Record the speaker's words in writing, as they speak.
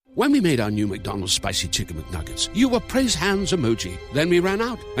When we made our new McDonald's Spicy Chicken McNuggets, you were praise hands emoji. Then we ran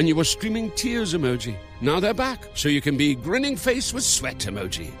out, and you were streaming tears emoji. Now they're back, so you can be grinning face with sweat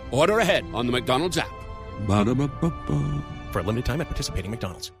emoji. Order ahead on the McDonald's app. Ba-da-ba-ba-ba. For a limited time at participating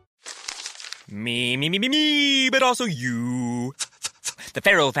McDonald's. Me, but also you. The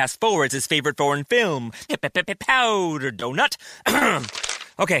Pharaoh fast forwards his favorite foreign film, Powder Donut.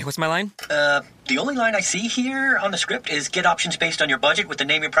 Okay, what's my line? The only line I see here on the script is get options based on your budget with the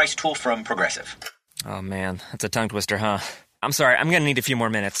Name Your Price tool from Progressive. Oh man, that's a tongue twister, huh? I'm sorry, I'm gonna need a few more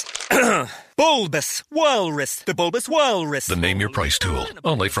minutes. Bulbous Walrus, the Bulbous Walrus. The Name Your Price tool,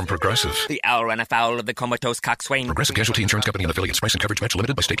 only from Progressive. The owl ran afoul of the comatose coxswain. Progressive Casualty Insurance Company and affiliates. Price and coverage match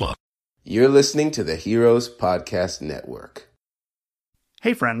limited by state law. You're listening to the Heroes Podcast Network.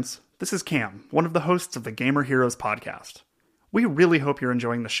 Hey friends, this is Cam, one of the hosts of the Gamer Heroes podcast. We really hope you're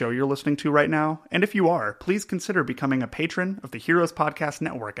enjoying the show you're listening to right now, and if you are, please consider becoming a patron of the Heroes Podcast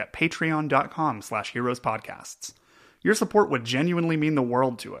Network at patreon.com/heroespodcasts. Your support would genuinely mean the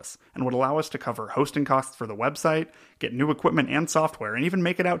world to us, and would allow us to cover hosting costs for the website, get new equipment and software, and even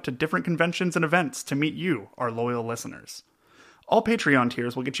make it out to different conventions and events to meet you, our loyal listeners. All Patreon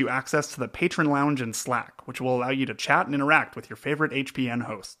tiers will get you access to the Patron Lounge and Slack, which will allow you to chat and interact with your favorite HPN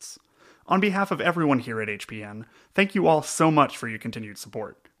hosts. On behalf of everyone here at HPN, thank you all so much for your continued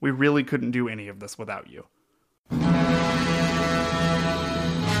support. We really couldn't do any of this without you.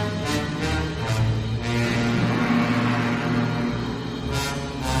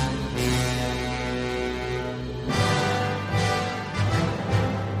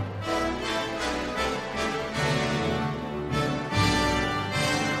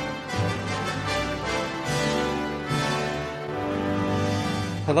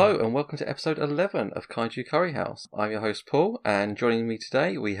 Hello and welcome to episode 11 of Kaiju Curry House. I'm your host Paul, and joining me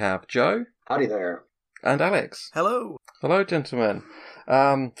today we have Joe. Howdy there. And Alex. Hello. Hello, gentlemen.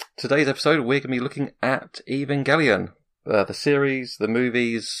 Today's episode we're going to be looking at Evangelion. The series, the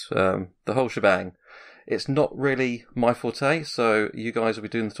movies, the whole shebang. It's not really my forte, so you guys will be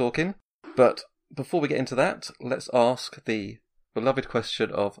doing the talking. But before we get into that, let's ask the beloved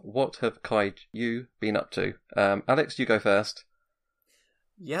question of what have Kaiju been up to? Alex, you go first.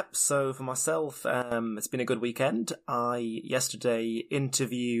 Yep, so for myself, it's been a good weekend. I yesterday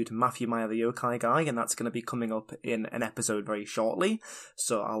interviewed Matthew Meyer, the Yokai Guy, and that's going to be coming up in an episode very shortly,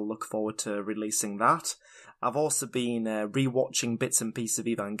 so I'll look forward to releasing that. I've also been rewatching bits and pieces of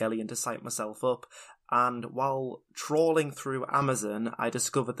Evangelion to psych myself up, and while trawling through Amazon, I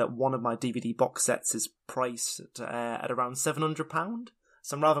discovered that one of my DVD box sets is priced at around £700,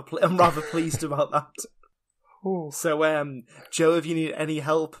 so I'm rather pleased about that. Ooh. So, Joe, if you need any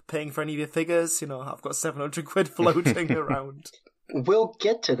help paying for any of your figures, I've got 700 quid floating around. We'll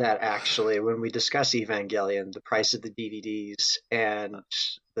get to that, actually, when we discuss Evangelion, the price of the DVDs, and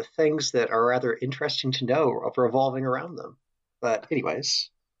the things that are rather interesting to know revolving around them. But anyways.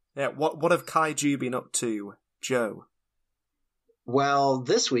 Yeah, what have Kaiju been up to, Joe? Well,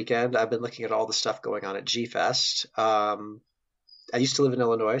 this weekend, I've been looking at all the stuff going on at G-Fest. I used to live in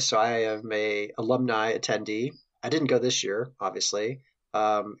Illinois, so I am a alumni attendee. I didn't go this year, obviously.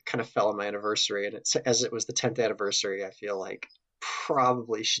 Kind of fell on my anniversary, and as it was the 10th anniversary, I feel like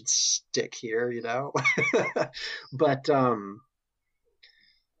probably should stick here, But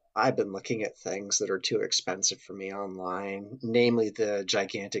I've been looking at things that are too expensive for me online, namely the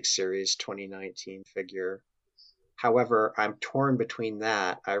Gigantic Series 2019 figure. However, I'm torn between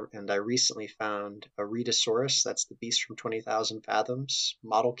that, and I recently found a Rhedosaurus, that's the Beast from 20,000 Fathoms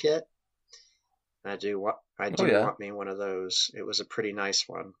model kit. And I do want me one of those. It was a pretty nice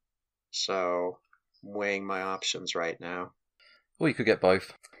one. So, I'm weighing my options right now. Well, you could get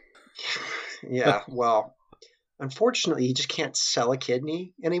both. Yeah, well, unfortunately, you just can't sell a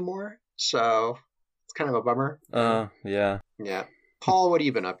kidney anymore, so it's kind of a bummer. Yeah. Yeah. Paul, what have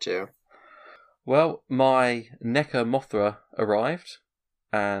you been up to? Well, my NECA Mothra arrived,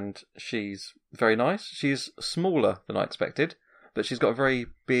 and she's very nice. She's smaller than I expected, but she's got a very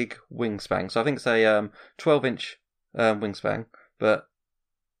big wingspan. So I think it's a 12-inch wingspan, but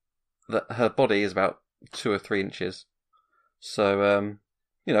her body is about 2 or 3 inches. So,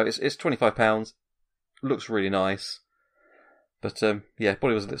 it's £25. Looks really nice. But,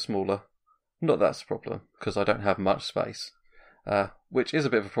 body was a bit smaller. Not that's a problem, because I don't have much space. Which is a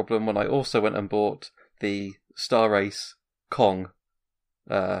bit of a problem when I also went and bought the Star Race Kong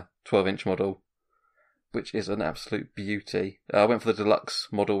 12-inch model, which is an absolute beauty. I went for the deluxe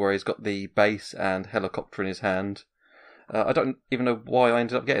model where he's got the base and helicopter in his hand. I don't even know why I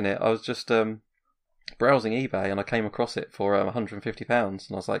ended up getting it. I was just browsing eBay and I came across it for £150, and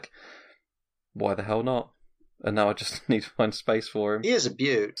I was like, why the hell not? and now I just need to find space for him. He is a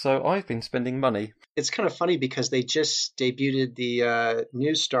beaut. So I've been spending money. It's kind of funny because they just debuted the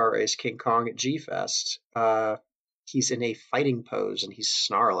new Star Race King Kong at G-Fest. He's in a fighting pose and he's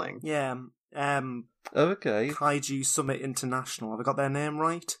snarling. Yeah. Okay. Kaiju Summit International. Have I got their name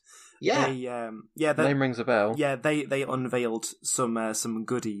right? Yeah. Name rings a bell. Yeah, they unveiled some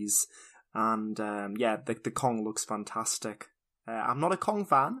goodies, and the Kong looks fantastic. I'm not a Kong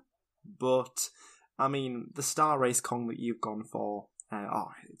fan, but I mean the Star Race Kong that you've gone for.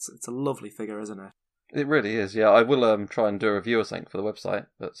 It's a lovely figure, isn't it? It really is. Yeah, I will try and do a review or something for the website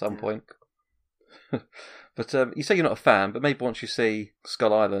at some point. But you say you're not a fan, but maybe once you see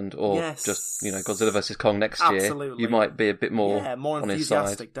Skull Island or just Godzilla vs Kong next year, you might be a bit more more on his side.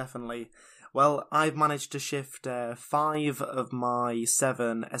 enthusiastic, definitely. Well, I've managed to shift 5 of my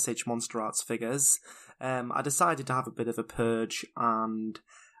 7 SH Monster Arts figures. I decided to have a bit of a purge, and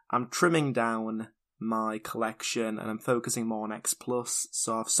I'm trimming down my collection, and I'm focusing more on X+.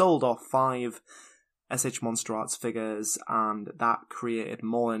 So I've sold off 5 SH Monster Arts figures, and that created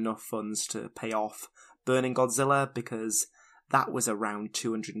more than enough funds to pay off Burning Godzilla, because that was around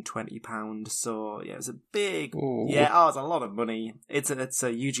 £220. So yeah, it was a big, it's a lot of money. It's a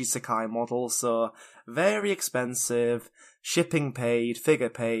Yuji Sakai model, so very expensive. Shipping paid, figure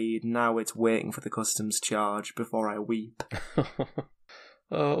paid. Now it's waiting for the customs charge before I weep.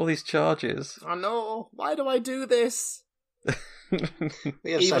 All these charges. I know. Why do I do this?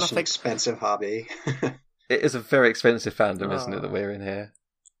 We have such an expensive hobby. It is a very expensive fandom, isn't it, that we're in here?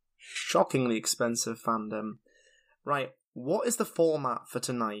 Shockingly expensive fandom. Right, what is the format for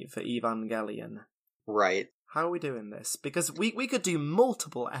tonight for Evangelion? Right. How are we doing this? Because we could do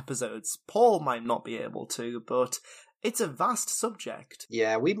multiple episodes. Paul might not be able to, but it's a vast subject.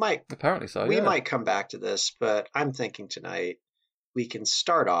 Yeah, we might. Apparently so, We might come back to this, but I'm thinking tonight we can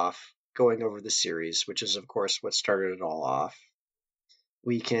start off going over the series, which is, of course, what started it all off.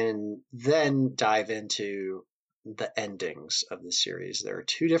 We can then dive into the endings of the series. There are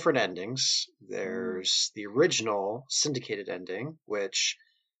 2 different endings. There's the original syndicated ending, which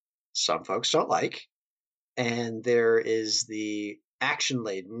some folks don't like, and there is the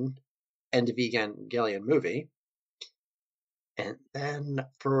action-laden End of Evangelion movie. And then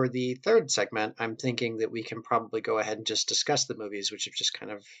for the 3rd segment, I'm thinking that we can probably go ahead and just discuss the movies, which have just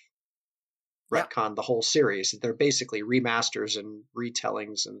kind of retconned the whole series. They're basically remasters and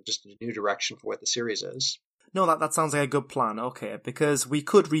retellings and just a new direction for what the series is. No, that sounds like a good plan, okay, because we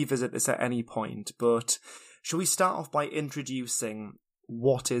could revisit this at any point, but should we start off by introducing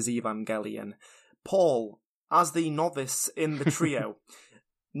what is Evangelion? Paul, as the novice in the trio,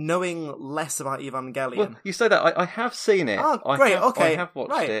 knowing less about Evangelion... Well, you say that, I have seen it. Oh, great, okay. I have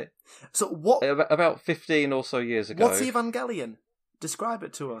watched it. So what... About 15 or so years ago. What's Evangelion? Describe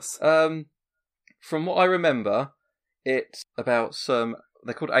it to us. From what I remember, it's about some...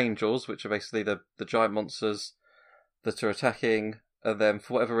 They're called angels, which are basically the giant monsters that are attacking, and then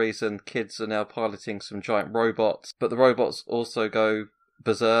for whatever reason, kids are now piloting some giant robots, but the robots also go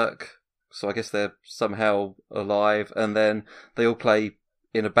berserk, so I guess they're somehow alive, and then they all play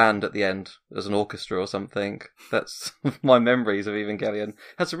in a band at the end as an orchestra or something. That's my memories of Evangelion.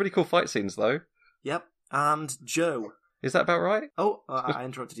 Has some really cool fight scenes, though. Yep, and Joe. Is that about right? Oh, I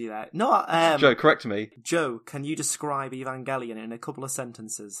interrupted you there. No, Joe, correct me. Joe, can you describe Evangelion in a couple of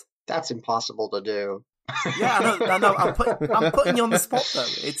sentences? That's impossible to do. Yeah, I know. I'm putting you on the spot though.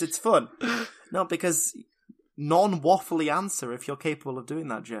 It's fun. No, because non-waffly answer if you're capable of doing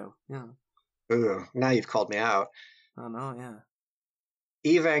that, Joe. Yeah. Ooh, now you've called me out. I know, yeah.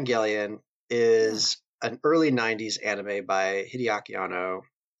 Evangelion is an early 90s anime by Hideaki Anno,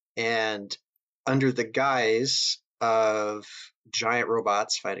 and under the guise of giant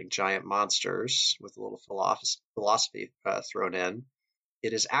robots fighting giant monsters with a little philosophy thrown in,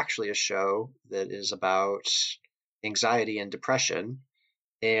 it is actually a show that is about anxiety and depression,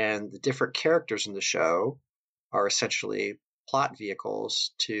 and the different characters in the show are essentially plot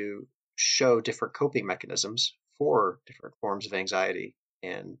vehicles to show different coping mechanisms for different forms of anxiety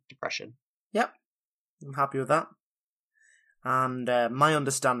and depression. Yep, I'm happy with that. And my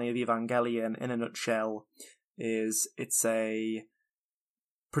understanding of Evangelion, in a nutshell, is it's a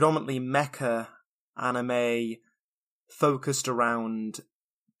predominantly mecha anime focused around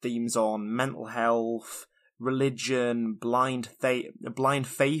themes on mental health, religion, blind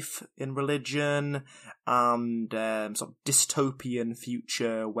faith in religion, and sort of dystopian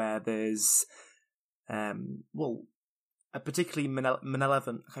future where there's a particularly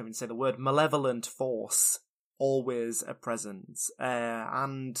malevolent, I can't even say the word, malevolent force always a presence,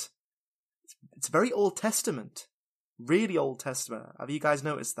 and it's very Old Testament, really Old Testament. Have you guys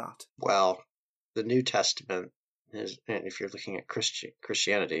noticed that? Well, the New Testament is, and if you're looking at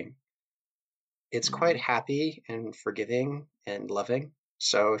Christianity, it's quite happy and forgiving and loving.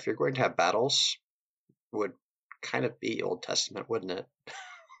 So if you're going to have battles, would kind of be Old Testament, wouldn't it?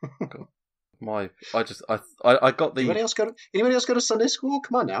 I got the. Anybody else go to Sunday school?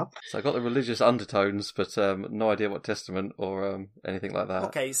 Come on now. So I got the religious undertones, but no idea what Testament or anything like that.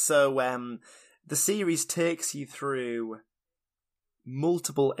 Okay, so the series takes you through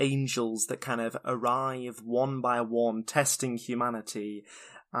multiple angels that kind of arrive one by one, testing humanity,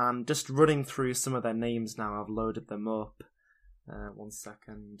 and just running through some of their names now. I've loaded them up. 1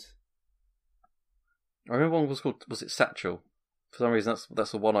 second. I remember one was called, was it Satchel? For some reason,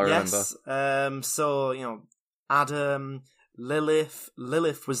 that's the one I remember. Yes. So Adam, Lilith.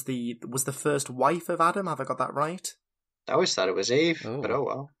 Lilith was the first wife of Adam. Have I got that right? I always thought it was Eve, but oh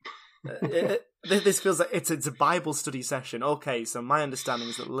well. This feels like it's a Bible study session. Okay, so my understanding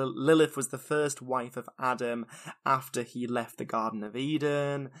is that Lilith was the first wife of Adam after he left the Garden of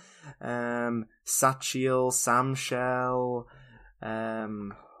Eden. Sachiel, Samshel,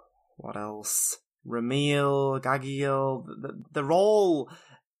 what else? Ramiel, Gagiel. They're all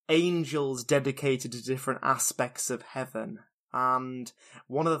angels dedicated to different aspects of heaven. And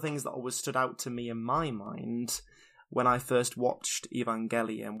one of the things that always stood out to me in my mind when I first watched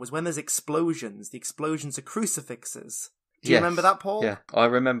Evangelion was when there's explosions. The explosions are crucifixes. Do you remember that, Paul? Yeah, I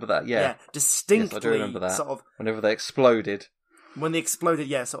remember that, yeah. Distinctly. Yes, I do remember that. Sort of, whenever they exploded. When they exploded,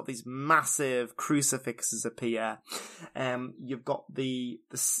 sort of these massive crucifixes appear. You've got the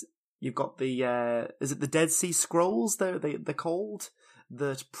is it the Dead Sea Scrolls they're called?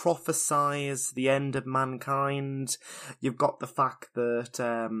 That prophesies the end of mankind. You've got the fact that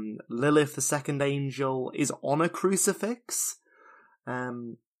Lilith, the second angel, is on a crucifix.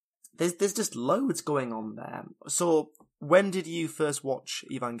 There's just loads going on there. So, when did you first watch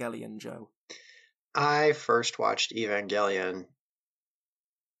Evangelion, Joe? I first watched Evangelion,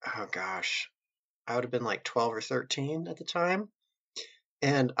 oh gosh, I would have been like 12 or 13 at the time.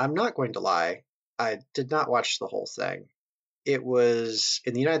 And I'm not going to lie, I did not watch the whole thing. It was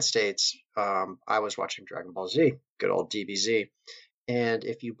in the United States. I was watching Dragon Ball Z, good old DBZ. And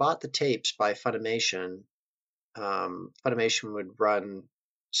if you bought the tapes by Funimation, Funimation would run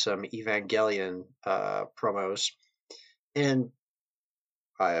some Evangelion promos. And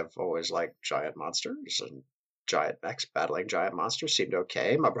I have always liked giant monsters, and giant mechs battling giant monsters seemed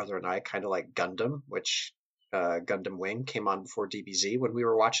okay. My brother and I kind of like Gundam, which Gundam Wing came on before DBZ when we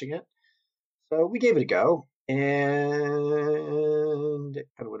were watching it. So we gave it a go. And it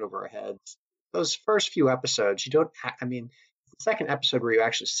kind of went over our heads. Those first few episodes, the second episode where you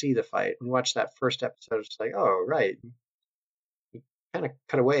actually see the fight, and you watch that first episode, it's like, oh, right. He kind of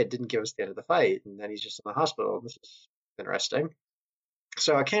cut away. It didn't give us the end of the fight, and then he's just in the hospital. This is interesting.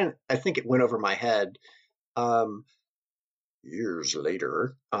 So I think it went over my head. Years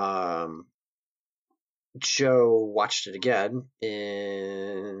later, Joe watched it again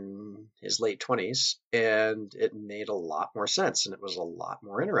in his late 20s, and it made a lot more sense, and it was a lot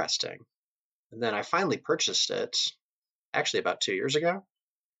more interesting. And then I finally purchased it, actually about 2 years ago,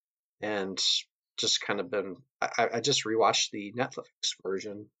 and just kind of I just rewatched the Netflix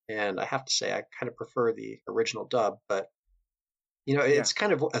version, and I have to say I kind of prefer the original dub, but it's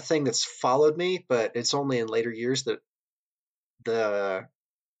kind of a thing that's followed me, but it's only in later years that the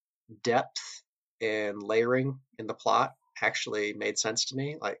depth and layering in the plot actually made sense to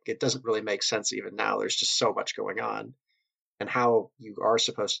me. Like, it doesn't really make sense even now. There's just so much going on, and how you are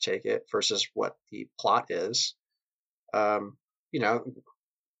supposed to take it versus what the plot is. Arguably,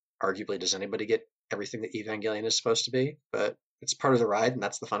 does anybody get everything that Evangelion is supposed to be? But it's part of the ride, and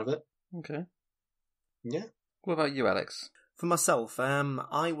that's the fun of it. Okay. Yeah. What about you, Alex? For myself,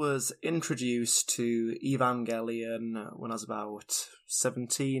 I was introduced to Evangelion when I was about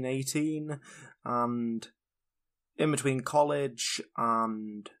 17, 18, and in between college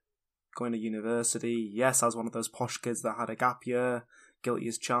and going to university, yes, I was one of those posh kids that had a gap year, guilty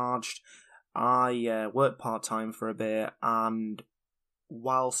as charged. I worked part-time for a bit, and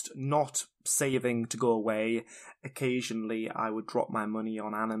whilst not saving to go away, occasionally I would drop my money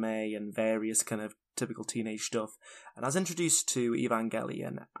on anime and various kind of typical teenage stuff, and I was introduced to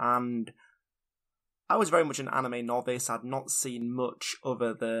Evangelion, and I was very much an anime novice. I'd not seen much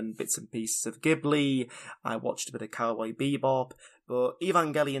other than bits and pieces of Ghibli. I watched a bit of Cowboy Bebop, but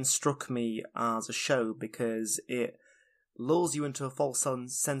Evangelion struck me as a show because it lulls you into a false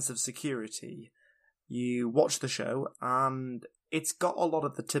sense of security. You watch the show, and it's got a lot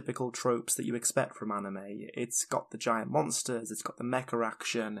of the typical tropes that you expect from anime. It's got the giant monsters, it's got the mecha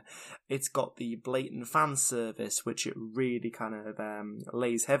action, it's got the blatant fan service, which it really kind of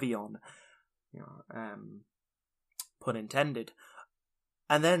lays heavy on. pun intended.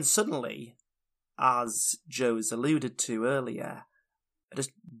 And then suddenly, as Joe's alluded to earlier,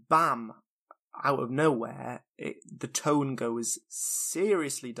 just bam, out of nowhere, the tone goes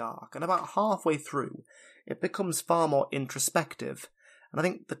seriously dark, and about halfway through, it becomes far more introspective. And I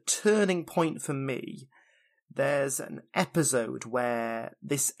think the turning point for me, there's an episode where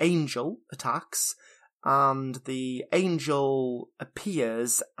this angel attacks, and the angel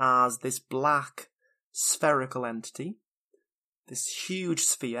appears as this black spherical entity, this huge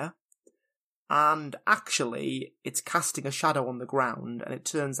sphere, and actually it's casting a shadow on the ground, and it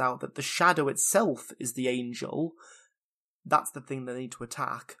turns out that the shadow itself is the angel. That's the thing they need to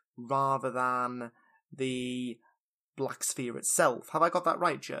attack, rather than the black sphere itself. Have I got that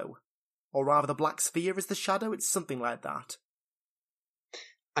right, Joe? Or rather, the black sphere is the shadow? It's something like that.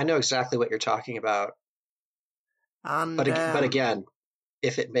 I know exactly what you're talking about. And, but again,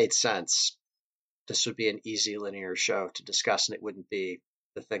 if it made sense, this would be an easy linear show to discuss, and it wouldn't be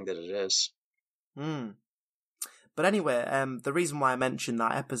the thing that it is. But anyway, the reason why I mentioned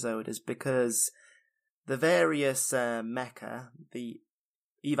that episode is because the various mecha, the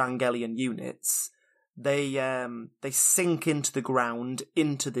Evangelion units, they sink into the ground,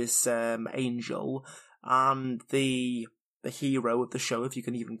 into this angel, and the hero of the show, if you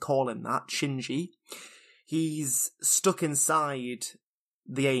can even call him that, Shinji, he's stuck inside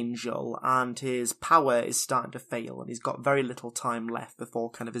the angel, and his power is starting to fail, and he's got very little time left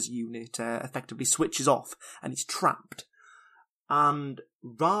before kind of his unit effectively switches off, and he's trapped. And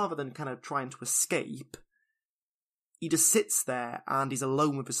rather than kind of trying to escape, he just sits there, and he's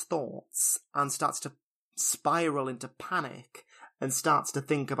alone with his thoughts, and starts to spiral into panic, and starts to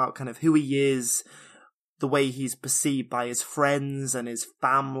think about kind of who he is, the way he's perceived by his friends and his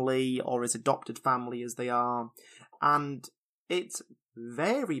family, or his adopted family as they are. And it's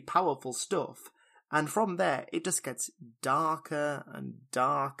very powerful stuff. And from there, it just gets darker and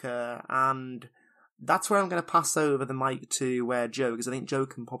darker. And that's where I'm going to pass over the mic to Joe, because I think Joe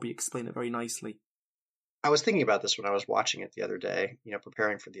can probably explain it very nicely. I was thinking about this when I was watching it the other day,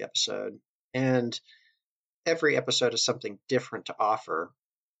 preparing for the episode. And every episode has something different to offer.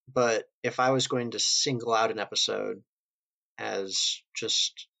 But if I was going to single out an episode as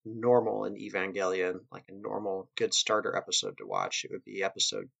just normal in Evangelion, like a normal good starter episode to watch, it would be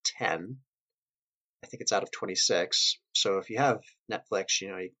episode 10. I think it's out of 26. So if you have Netflix,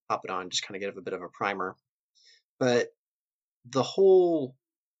 you pop it on, just kind of give a bit of a primer. But the whole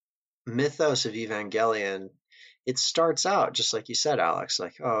mythos of Evangelion, it starts out just like you said, Alex,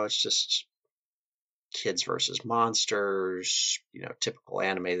 like, oh, it's just kids versus monsters, typical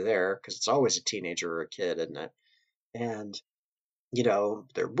anime there, because it's always a teenager or a kid, isn't it? And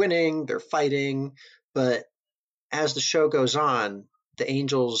they're winning, they're fighting, but as the show goes on, the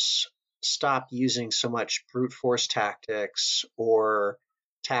angels stop using so much brute force tactics or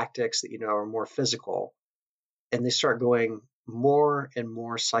tactics that are more physical, and they start going more and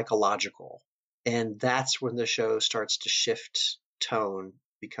more psychological. And that's when the show starts to shift tone,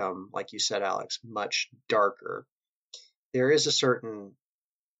 become, like you said, Alex, much darker. There is a certain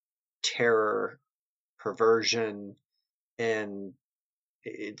terror, perversion, and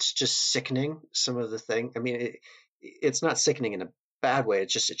it's just sickening, some of the thing. I mean, it's not sickening in a bad way.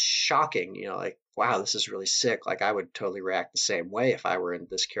 It's shocking, like, wow, this is really sick. Like, I would totally react the same way if I were in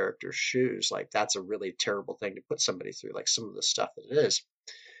this character's shoes. Like, that's a really terrible thing to put somebody through, like some of the stuff that it is.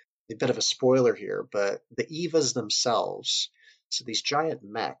 A bit of a spoiler here, but the Evas themselves, so these giant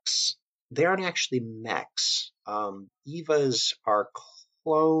mechs, they aren't actually mechs. Evas are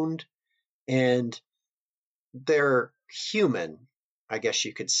cloned, and they're human, I guess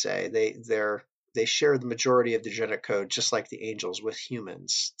you could say. They share the majority of the genetic code, just like the angels, with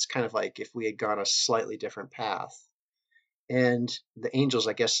humans. It's kind of like if we had gone a slightly different path. And the angels,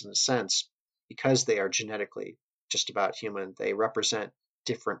 I guess, in a sense, because they are genetically just about human, they represent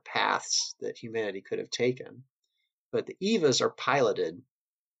different paths that humanity could have taken. But the Evas are piloted,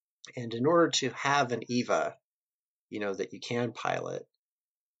 and in order to have an Eva, that you can pilot,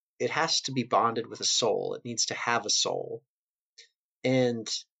 it has to be bonded with a soul. It needs to have a soul. And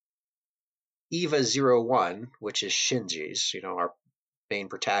Eva 01, which is Shinji's, our main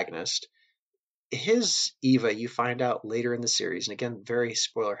protagonist, his Eva, you find out later in the series, and again, very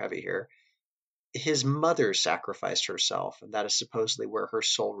spoiler heavy here, his mother sacrificed herself, and that is supposedly where her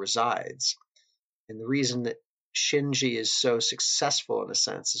soul resides. And the reason that Shinji is so successful in a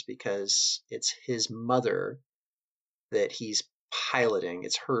sense is because it's his mother that he's piloting.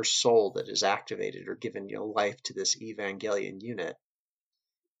 It's her soul that is activated or given life to this Evangelion unit.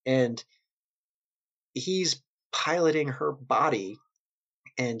 And he's piloting her body,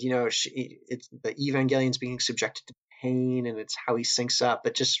 and it's the Evangelion's being subjected to pain, and it's how he syncs up,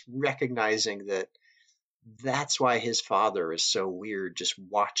 but just recognizing that that's why his father is so weird just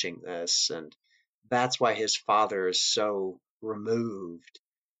watching this, and that's why his father is so removed.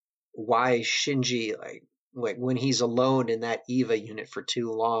 Why Shinji, like when he's alone in that Eva unit for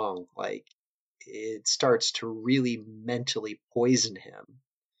too long, like it starts to really mentally poison him.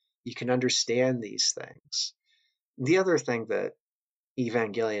 You can understand these things. The other thing that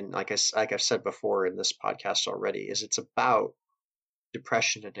Evangelion, like I've said before in this podcast already, is it's about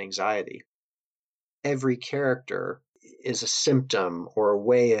depression and anxiety. Every character is a symptom or a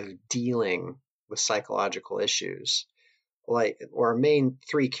way of dealing with psychological issues. Like, our main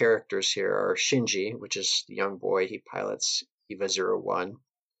three characters here are Shinji, which is the young boy. He pilots EVA 01.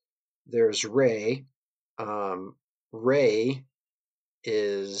 There's Rei. Rei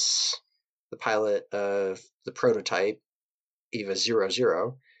is the pilot of the prototype EVA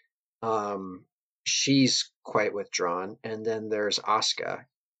 00. She's quite withdrawn. And then there's Asuka.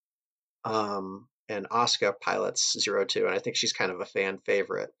 And Asuka pilots 02, and I think she's kind of a fan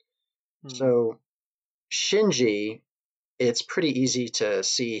favorite. So Shinji, it's pretty easy to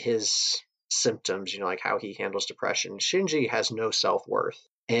see his symptoms, like how he handles depression. Shinji has no self-worth,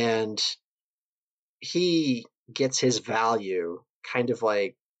 and he gets his value kind of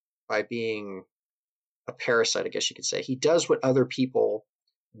like by being a parasite, I guess you could say. He does what other people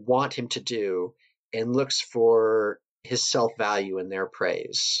want him to do and looks for his self-value in their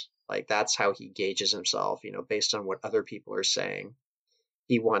praise. Like, that's how he gauges himself, based on what other people are saying.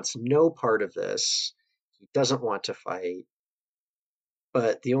 He wants no part of this. He doesn't want to fight.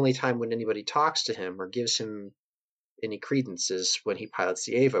 But the only time when anybody talks to him or gives him any credence is when he pilots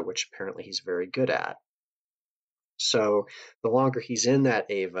the Eva, which apparently he's very good at. So the longer he's in that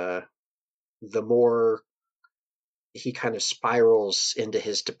Eva, the more he kind of spirals into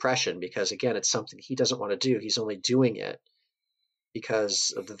his depression, because, again, it's something he doesn't want to do. He's only doing it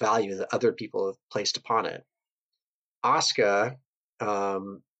because of the value that other people have placed upon it. Asuka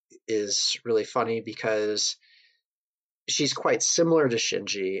is really funny because she's quite similar to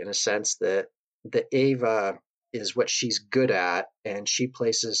Shinji in a sense that the Eva is what she's good at, and she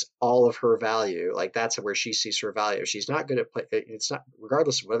places all of her value. Like, that's where she sees her value. She's not good at it's not,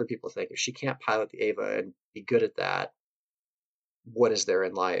 regardless of what other people think, if she can't pilot the Eva and be good at that, what is there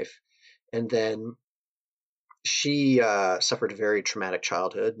in life? And then she suffered a very traumatic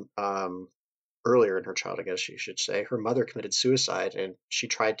childhood. Earlier in her childhood, I guess you should say, her mother committed suicide, and she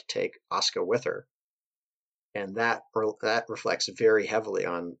tried to take Asuka with her. And that reflects very heavily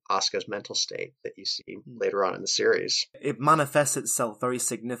on Asuka's mental state that you see later on in the series. It manifests itself very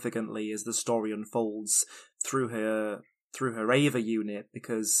significantly as the story unfolds through her Eva unit,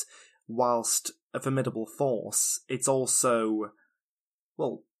 because whilst a formidable force, it's also,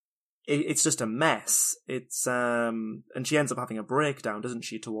 well, it's just a mess. It's and she ends up having a breakdown, doesn't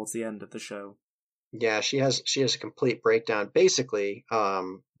she, towards the end of the show? Yeah, she has a complete breakdown. Basically,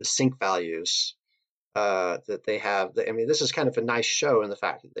 the sync values that they have. I mean, this is kind of a nice show in the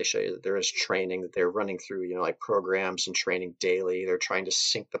fact that they show you that there is training, that they're running through, like programs and training daily. They're trying to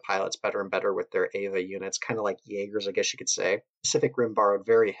sync the pilots better and better with their Eva units, kind of like Jaegers, I guess you could say. Pacific Rim borrowed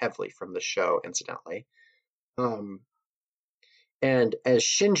very heavily from the show, incidentally. And as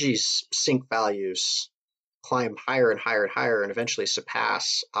Shinji's sync values climb higher and higher and higher and eventually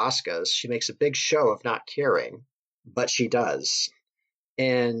surpass Asuka's, she makes a big show of not caring, but she does.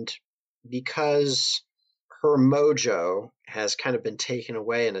 And because her mojo has kind of been taken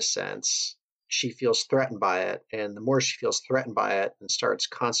away in a sense, she feels threatened by it. And the more she feels threatened by it and starts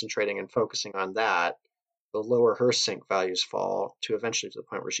concentrating and focusing on that, the lower her sync values fall, to eventually to the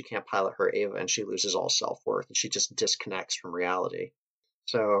point where she can't pilot her Eva and she loses all self-worth and she just disconnects from reality.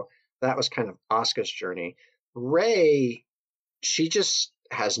 So that was kind of Asuka's journey. Rei, she just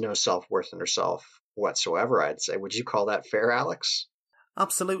has no self-worth in herself whatsoever, I'd say. Would you call that fair, Alex?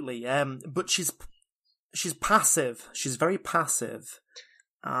 Absolutely. But she's passive. She's very passive.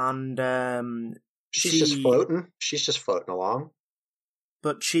 And she's just floating. She's just floating along.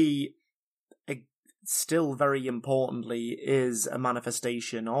 But she, still very importantly, is a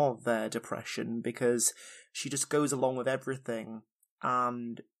manifestation of their depression, because she just goes along with everything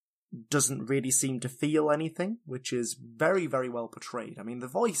and doesn't really seem to feel anything, which is very, very well portrayed. I mean, the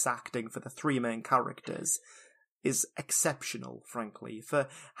voice acting for the three main characters is exceptional, frankly. For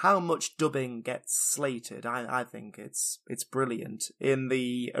how much dubbing gets slated, I think it's brilliant. In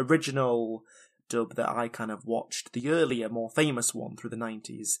the original dub that I kind of watched, the earlier, more famous one through the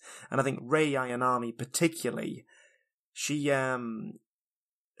 90s, and I think Rei Ayanami particularly, she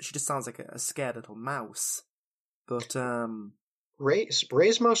just sounds like a scared little mouse. But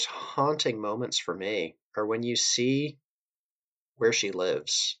Rey's most haunting moments for me are when you see where she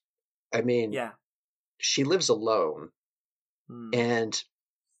lives. I mean, Yeah. she lives alone, and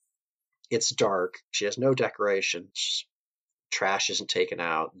it's dark. She has no decorations. Trash isn't taken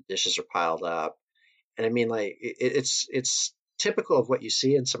out. Dishes are piled up. And I mean, like, it's typical of what you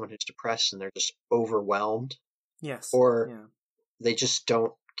see in someone who's depressed and they're just overwhelmed, Yes. or Yeah. they just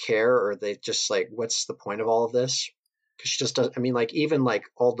don't care, or they just like, what's the point of all of this? Because she just does. I mean, like, even like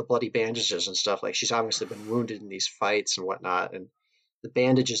all the bloody bandages and stuff, like she's obviously been wounded in these fights and whatnot, and the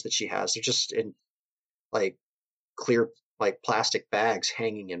bandages that she has, they're just in like clear, like plastic bags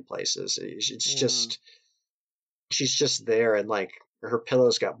hanging in places. It's just, she's just there, and like her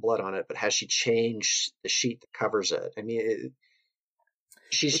pillow's got blood on it, but has she changed the sheet that covers it? I mean,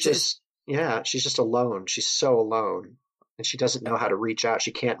 she's just alone. She's so alone, and she doesn't know how to reach out.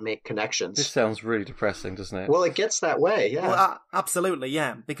 She can't make connections. This sounds really depressing, doesn't it? Well, it gets that way, yeah. Well, absolutely,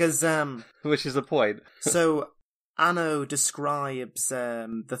 yeah. Because which is the point. So Anno describes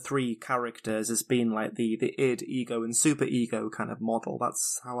the three characters as being like the id, ego, and super ego kind of model.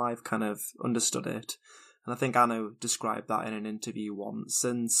 That's how I've kind of understood it. And I think Anno described that in an interview once.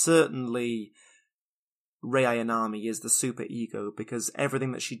 And certainly Rei Ayanami is the super ego because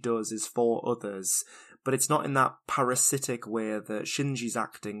everything that she does is for others. But it's not in that parasitic way that Shinji's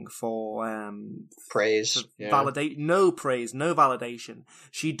acting for praise. Validate, no praise, no validation.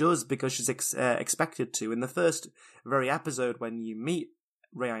 She does because she's expected to. In the first very episode when you meet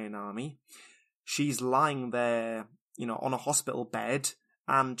Rei Ayanami, she's lying there, on a hospital bed,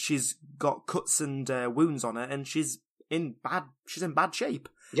 and she's got cuts and wounds on her, and she's in bad shape.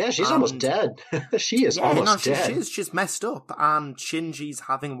 Yeah, she's almost dead. She is almost dead. She's messed up, and Shinji's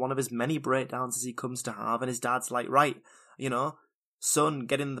having one of as many breakdowns as he comes to have, and his dad's like, right, son,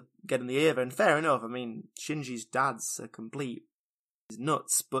 get in the Eva, and fair enough. I mean, Shinji's dad's a complete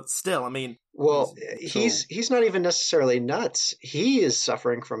nuts, but still, I mean, well, he's not even necessarily nuts. He is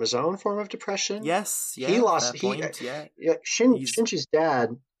suffering from his own form of depression. Yes, yeah, Shinji's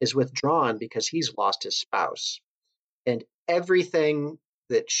dad is withdrawn because he's lost his spouse, and everything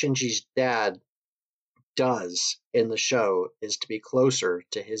that Shinji's dad does in the show is to be closer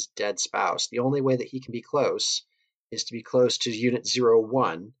to his dead spouse. The only way that he can be close is to be close to Unit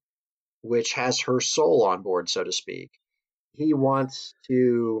 01, which has her soul on board, so to speak. He wants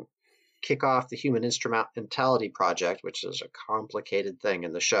to kick off the Human Instrumentality Project, which is a complicated thing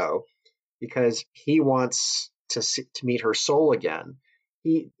in the show, because he wants to meet her soul again.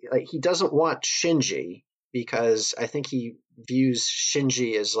 He doesn't want Shinji, because I think he views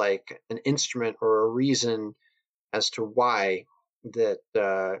Shinji as like an instrument or a reason as to why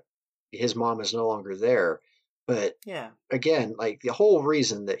that his mom is no longer there. But again, like the whole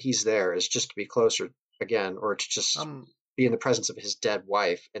reason that he's there is just to be closer again, or to just be in the presence of his dead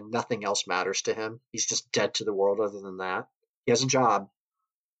wife, and nothing else matters to him. He's just dead to the world other than that. He has a job,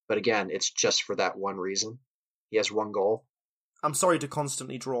 but again, it's just for that one reason. He has one goal. I'm sorry to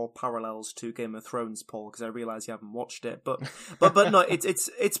constantly draw parallels to Game of Thrones, Paul, because I realise you haven't watched it, but no,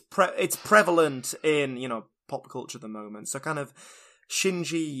 it's prevalent in pop culture at the moment. So kind of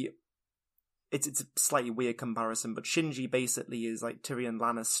Shinji, it's a slightly weird comparison, but Shinji basically is like Tyrion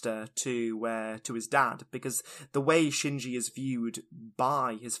Lannister to his dad, because the way Shinji is viewed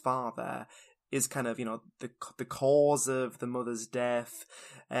by his father is kind of, the cause of the mother's death,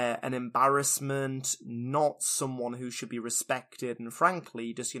 an embarrassment, not someone who should be respected, and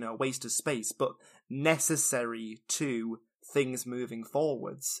frankly, just, a waste of space, but necessary to things moving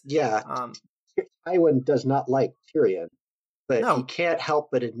forwards. Yeah. Tywin does not like Tyrion, but he can't help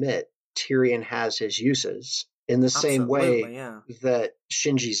but admit Tyrion has his uses in the same way that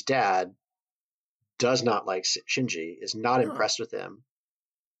Shinji's dad does not like Shinji, is not impressed with him.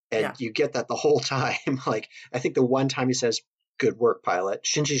 And you get that the whole time. Like, I think the one time he says, "Good work, pilot,"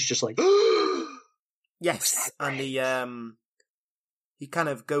 Shinji's just like, yes. And he kind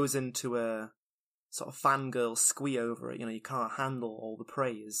of goes into a sort of fangirl squee over it. You can't handle all the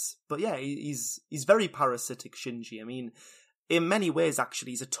praise. But yeah, he's very parasitic, Shinji. I mean, in many ways,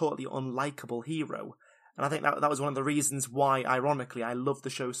 actually, he's a totally unlikable hero. And I think that was one of the reasons why, ironically, I love the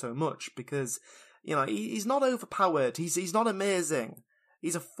show so much, because, he's not overpowered. He's not amazing.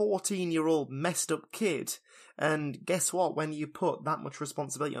 He's a 14-year-old messed up kid. And guess what? When you put that much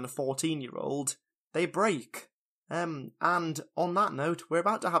responsibility on a 14-year-old, they break. And on that note, we're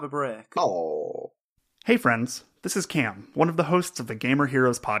about to have a break. Oh. Hey friends, this is Cam, one of the hosts of the Gamer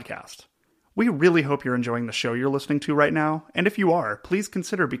Heroes podcast. We really hope you're enjoying the show you're listening to right now, and if you are, please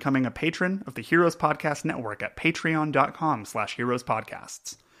consider becoming a patron of the Heroes Podcast Network at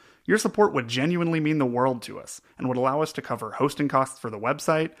patreon.com/heroespodcasts. Your support would genuinely mean the world to us, and would allow us to cover hosting costs for the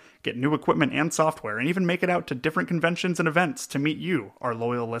website, get new equipment and software, and even make it out to different conventions and events to meet you, our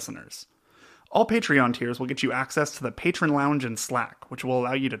loyal listeners. All Patreon tiers will get you access to the Patron Lounge in Slack, which will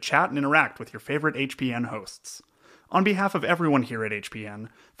allow you to chat and interact with your favorite HPN hosts. On behalf of everyone here at HPN,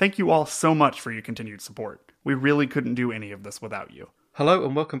 thank you all so much for your continued support. We really couldn't do any of this without you. Hello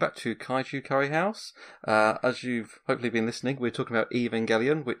and welcome back to Kaiju Curry House. As you've hopefully been listening, we're talking about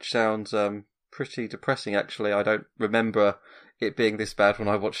Evangelion, which sounds pretty depressing actually. I don't remember it being this bad when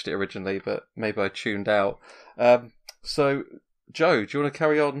I watched it originally, but maybe I tuned out. So, Joe, do you want to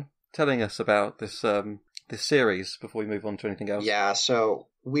carry on telling us about this series before we move on to anything else? Yeah, so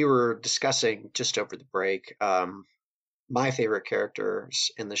we were discussing just over the break. My favorite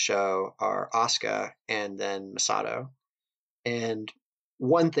characters in the show are Asuka and then Masato. And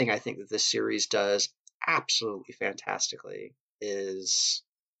one thing I think that this series does absolutely fantastically is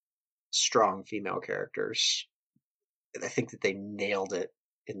strong female characters. I think that they nailed it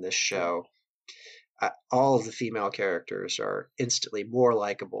in this show. All of the female characters are instantly more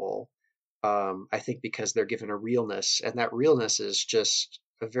likable. I think because they're given a realness, and that realness is just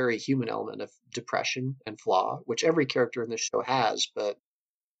a very human element of depression and flaw, which every character in this show has, but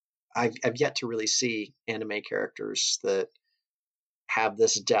I've yet to really see anime characters that have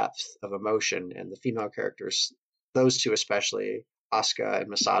this depth of emotion, and the female characters, those two especially, Asuka and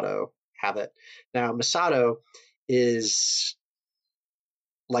Masato, have it. Now, Masato is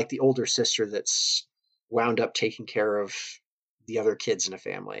like the older sister that's wound up taking care of the other kids in a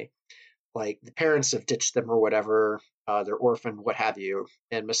family. Like, the parents have ditched them or whatever, they're orphaned, what have you,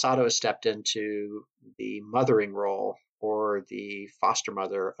 and Masato has stepped into the mothering role, or the foster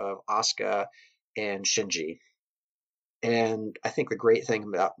mother of Asuka and Shinji. And I think the great thing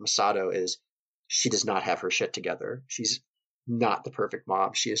about Masato is she does not have her shit together. She's not the perfect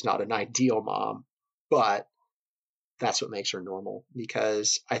mom. She is not an ideal mom, but that's what makes her normal.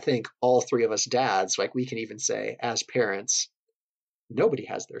 Because I think all three of us dads, like, we can even say as parents, nobody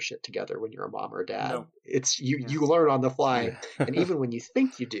has their shit together when you're a mom or a dad. No. It's you learn on the fly, and even when you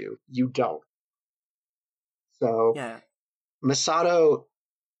think you do, you don't. So Masato,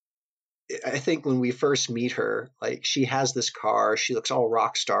 I think when we first meet her, like, she has this car, she looks all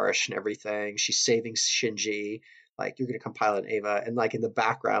rock starish and everything. She's saving Shinji, like, you're gonna come pilot Ava, and like in the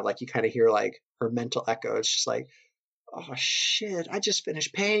background, like, you kind of hear like her mental echo. It's just like, oh shit, I just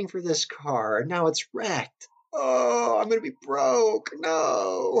finished paying for this car and now it's wrecked. Oh, I'm gonna be broke.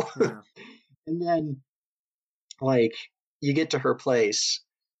 No. Yeah. And then, like, you get to her place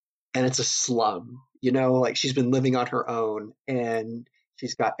and it's a slum, you know, like, she's been living on her own and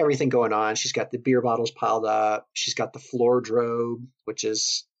she's got everything going on. She's got the beer bottles piled up. She's got the floor drobe, which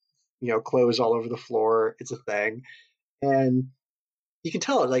is, you know, clothes all over the floor. It's a thing. And you can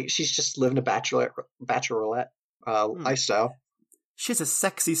tell, like, she's just living a bachelorette lifestyle. She's a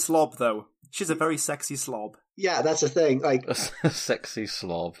sexy slob, though. She's a very sexy slob. Yeah, that's the thing. Like, a sexy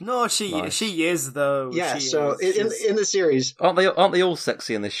slob. No, she is, though. Yeah, she so is. In the series, aren't they all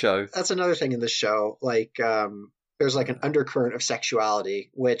sexy in this show? That's another thing in this show. Like, there's like an undercurrent of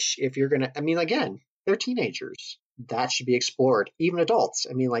sexuality, which, if you're gonna, I mean, again, they're teenagers. That should be explored. Even adults.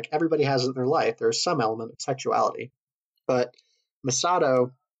 I mean, like, everybody has it in their life. There's some element of sexuality. But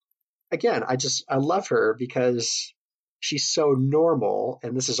Masato, again, I love her because she's so normal,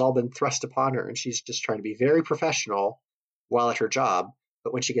 and this has all been thrust upon her, and she's just trying to be very professional while at her job.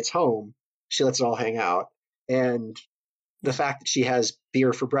 But when she gets home, she lets it all hang out. And the fact that she has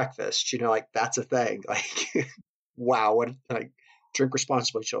beer for breakfast, you know, like, that's a thing. Like, wow, what, like, drink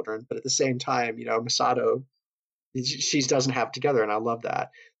responsibly, children. But at the same time, you know, Masato, she doesn't have it together, and I love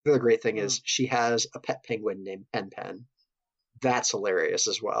that. The other great thing is she has a pet penguin named Pen Pen. That's hilarious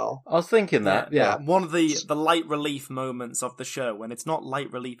as well. I was thinking that, yeah. One of the light relief moments of the show, and it's not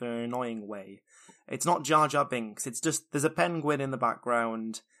light relief in an annoying way. It's not Jar Jar Binks. It's just, there's a penguin in the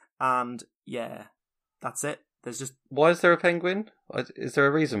background, and yeah, that's it. There's just... Why is there a penguin? Is there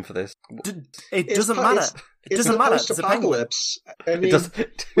a reason for this? It doesn't matter. It doesn't matter. It's a penguin. I mean,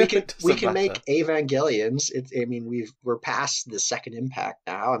 we can make Evangelions. I mean, we're past the second impact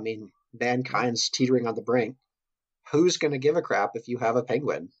now. I mean, mankind's teetering on the brink. Who's going to give a crap if you have a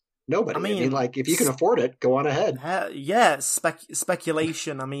penguin? Nobody. I mean, like, if you can afford it, go on ahead.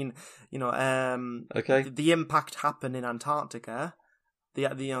 Speculation. I mean, you know, okay. The impact happened in Antarctica.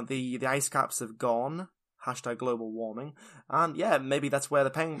 The ice caps have gone. # global warming. And yeah, maybe that's where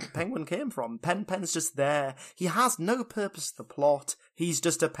the penguin came from. Pen's just there. He has no purpose to the plot. He's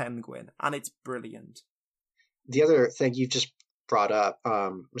just a penguin, and it's brilliant. The other thing, you just brought up,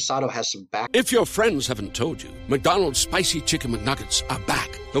 Masato has some back. If your friends haven't told you, McDonald's Spicy Chicken McNuggets are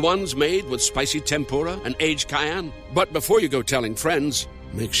back. The ones made with spicy tempura and aged cayenne. But before you go telling friends,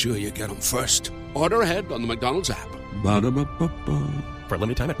 make sure you get them first. Order ahead on the McDonald's app. Ba-da-ba-ba-ba. For a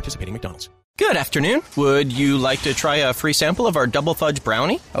limited time at participating McDonald's. Good afternoon. Would you like to try a free sample of our double fudge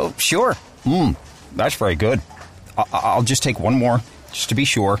brownie? Oh, sure. That's very good. I'll just take one more, just to be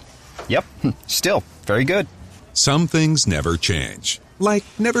sure. Yep, still very good. Some things never change, like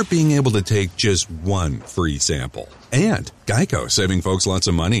never being able to take just one free sample. And Geico saving folks lots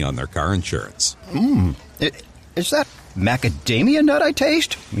of money on their car insurance. Is that macadamia nut I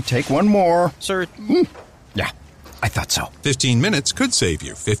taste? Let me take one more. Sir? Yeah, I thought so. 15 minutes could save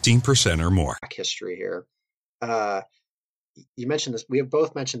you 15% or more. History here. You mentioned this. We have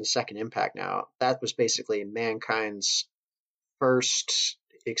both mentioned the Second Impact now. That was basically mankind's first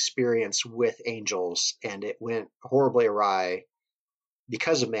experience with angels, and it went horribly awry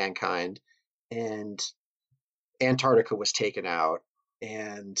because of mankind, and Antarctica was taken out,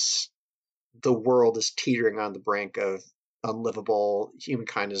 and the world is teetering on the brink of unlivable.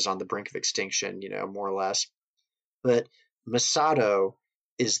 Humankind is on the brink of extinction, more or less. But Masato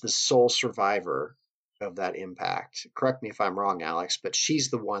is the sole survivor of that impact. Correct me if I'm wrong, Alex, but she's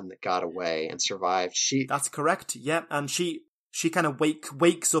the one that got away and survived. That's correct, yeah, and she kind of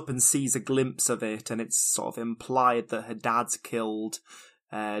wakes up and sees a glimpse of it, and it's sort of implied that her dad's killed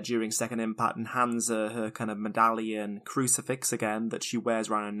during Second Impact, and hands her kind of medallion, crucifix again, that she wears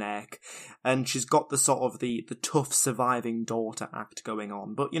around her neck, and she's got the sort of the tough surviving daughter act going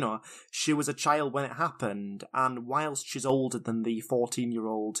on. But, she was a child when it happened, and whilst she's older than the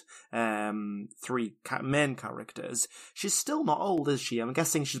 14-year-old three main characters, she's still not old, is she? I'm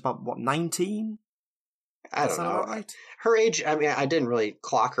guessing she's about, 19? I don't know. Right? Her age, I mean, I didn't really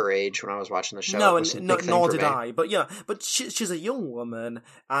clock her age when I was watching the show. No, nor did I. But she's a young woman,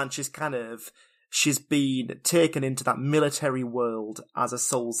 and she's been taken into that military world as a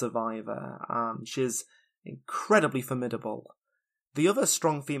sole survivor, and she's incredibly formidable. The other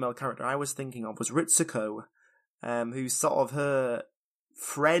strong female character I was thinking of was Ritsuko, who's sort of her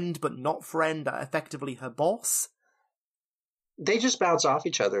friend, but not friend, effectively her boss. They just bounce off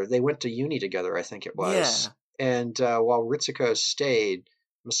each other. They went to uni together, I think it was. Yeah. And while Ritsuko stayed,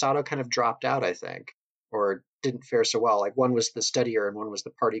 Masato kind of dropped out, I think, or didn't fare so well. Like, one was the studier and one was the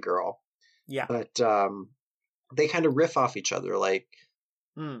party girl. Yeah. But they kind of riff off each other. Like,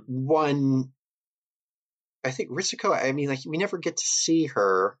 one, I think Ritsuko, I mean, like, we never get to see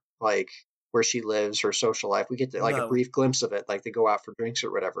her, like, where she lives, her social life. We get a brief glimpse of it, like they go out for drinks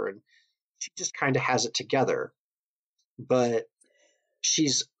or whatever, and she just kind of has it together. But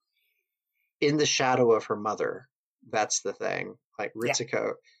she's in the shadow of her mother. That's the thing. Like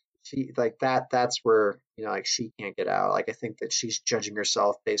Ritsuko, she like that's where, like, she can't get out. Like, I think that she's judging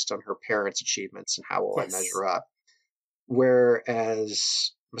herself based on her parents' achievements and how will I measure up.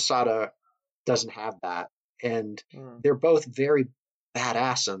 Whereas Masato doesn't have that. And they're both very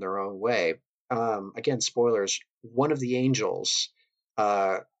badass in their own way. Again, spoilers, one of the angels,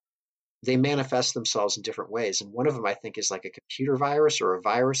 they manifest themselves in different ways. And one of them, I think, is like a computer virus or a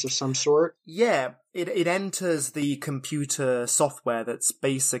virus of some sort. Yeah, it enters the computer software that's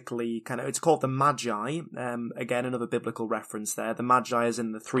basically it's called the Magi. Again, another biblical reference there. The Magi is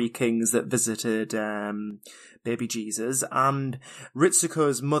in the three kings that visited baby Jesus. And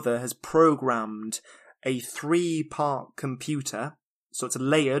Ritsuko's mother has programmed a 3-part computer. So it's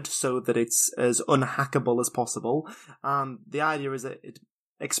layered so that it's as unhackable as possible. The idea is that it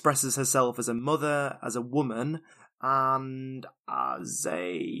expresses herself as a mother, as a woman, and as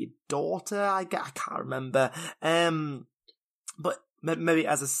a daughter. I can't remember. But maybe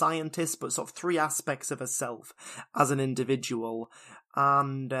as a scientist, but sort of 3 aspects of herself as an individual.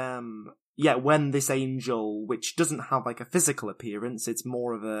 And when this angel, which doesn't have like a physical appearance, it's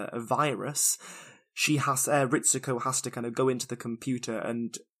more of a virus, Ritsuko has to kind of go into the computer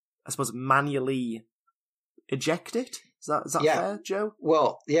and, I suppose, manually eject it. Is that fair, Joe?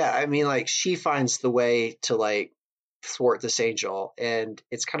 Well, yeah, I mean, like, she finds the way to, like, thwart this angel, and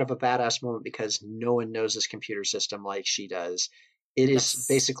it's kind of a badass moment because no one knows this computer system like she does. It is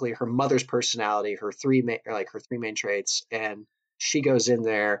basically her mother's personality, her three main traits, and she goes in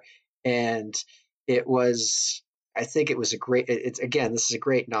there, and I think it was a great, this is a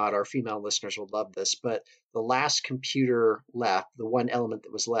great nod. Our female listeners will love this, but the last computer left, the one element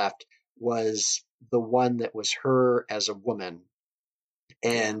that was left, was the one that was her as a woman.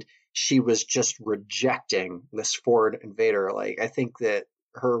 And she was just rejecting this foreign invader. Like, I think that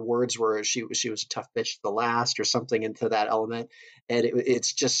her words were she was a tough bitch to the last, or something into that element. And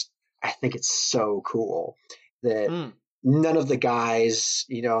it's just, I think it's so cool that none of the guys,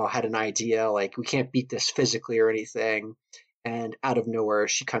 had an idea, like, we can't beat this physically or anything. And out of nowhere,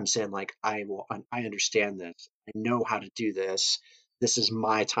 she comes in like, I understand this. I know how to do this. This is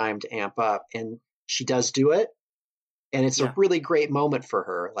my time to amp up. And she does do it. And it's a really great moment for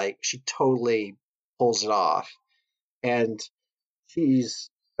her. Like, she totally pulls it off. And she's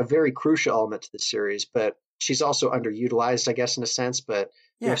a very crucial element to the series, but she's also underutilized, I guess, in a sense. But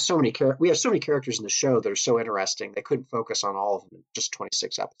we have so many characters in the show that are so interesting. They couldn't focus on all of them in just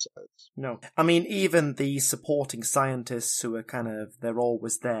 26 episodes. No. I mean, even the supporting scientists who are they're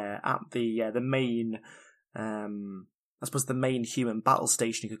always there at the main, I suppose the main human battle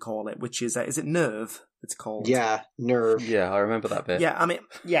station, you could call it, which is it Nerve? It's called. Yeah, Nerve. Yeah, I remember that bit. Yeah, I mean,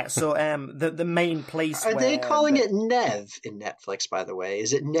 yeah. So, the main place. Are they calling it Nev in Netflix? By the way,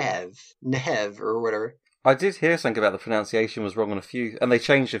 is it Nev, or whatever? I did hear something about the pronunciation was wrong on a few, and they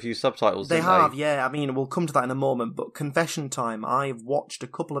changed a few subtitles. They have, yeah. I mean, we'll come to that in a moment, but confession time, I've watched a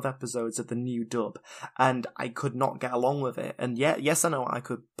couple of episodes of the new dub, and I could not get along with it. And yes, I know I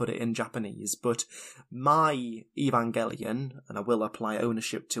could put it in Japanese, but my Evangelion, and I will apply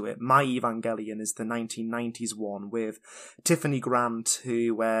ownership to it, my Evangelion is the 1990s one with Tiffany Grant,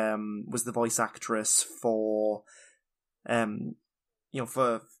 who was the voice actress for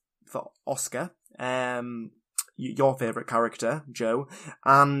Oscar. Your favourite character, Joe,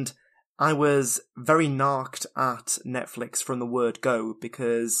 and I was very narked at Netflix from the word go,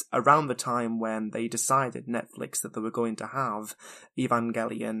 because around the time when they decided, Netflix, that they were going to have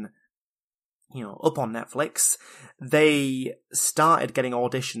Evangelion, up on Netflix, they started getting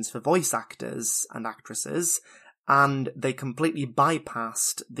auditions for voice actors and actresses, and they completely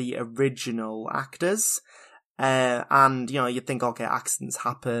bypassed the original actors. And, you'd think, okay, accidents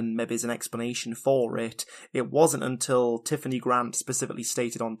happen, maybe there's an explanation for it. It wasn't until Tiffany Grant specifically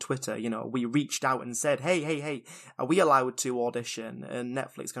stated on Twitter, we reached out and said, hey, are we allowed to audition? And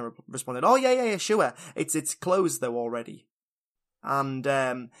Netflix kind of responded, oh, yeah, sure. It's closed, though, already. And,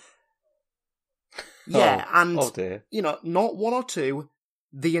 oh dear. Not one or two,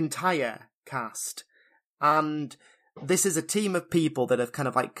 the entire cast. And this is a team of people that have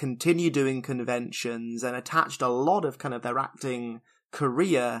continued doing conventions and attached a lot of their acting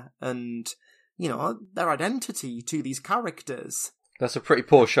career and, their identity to these characters. That's a pretty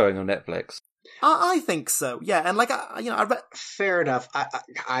poor showing on Netflix. I think so, yeah. And I read... Fair enough.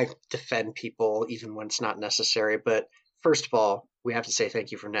 I defend people even when it's not necessary. But first of all, we have to say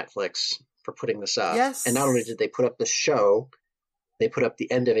thank you for Netflix for putting this up. Yes. And not only did they put up the show, they put up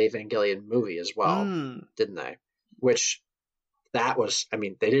the End of Evangelion movie as well, didn't they? Which that was, I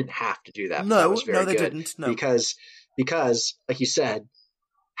mean, they didn't have to do that. No, that was very they good didn't. No. Because, like you said,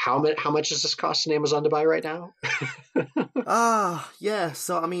 how much does this cost an Amazon to buy right now? Yeah.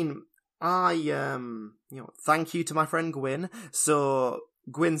 So, I mean, thank you to my friend Gwyn. So,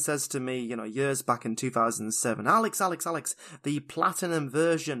 Gwyn says to me, years back in 2007, Alex, the platinum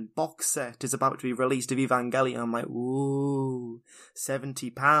version box set is about to be released of Evangelion. I'm like, ooh,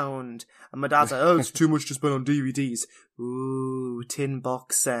 £70. And my dad's like, oh, it's too much to spend on DVDs. Ooh, tin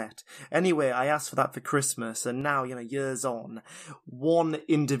box set. Anyway, I asked for that for Christmas, and now, years on, one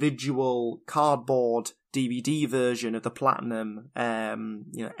individual cardboard DVD version of the platinum,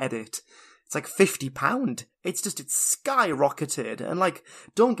 edit, it's like £50. It's skyrocketed. And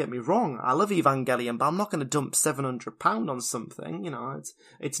don't get me wrong, I love Evangelion, but I'm not going to dump £700 on something.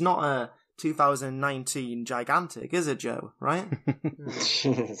 It's not a 2019 gigantic, is it, Joe? Right?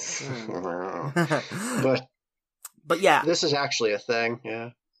 But yeah, this is actually a thing. Yeah.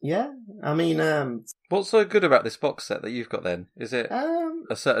 Yeah. I mean, what's so good about this box set that you've got then? Is it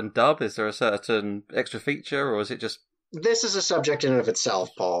a certain dub? Is there a certain extra feature, or is it just? This is a subject in and of itself,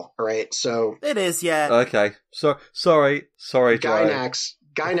 Paul. All right, so it is, yeah. Okay, so sorry, Gainax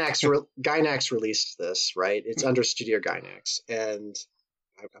released this, right? It's under Studio Gainax, and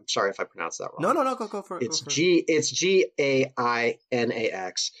I'm sorry if I pronounced that wrong. No, go for it. It's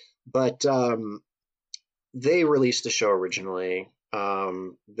Gainax, but they released the show originally.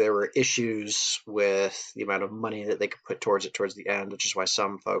 There were issues with the amount of money that they could put towards the end, which is why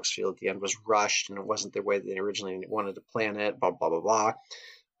some folks feel that the end was rushed and it wasn't the way that they originally wanted to plan it, blah, blah, blah,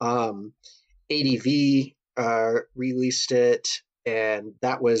 blah. ADV released it, and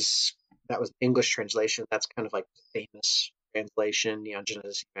that was English translation. That's kind of like the famous translation, Neon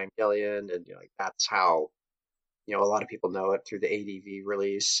Genesis Evangelion, and that's how a lot of people know it through the ADV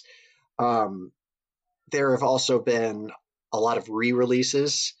release. There have also been a lot of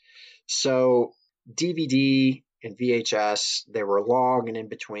re-releases. So DVD and VHS, they were long and in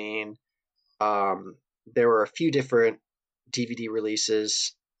between. There were a few different DVD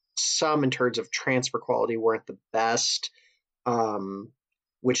releases. some in terms of transfer quality weren't the best,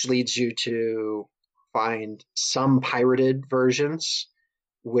 which leads you to find some pirated versions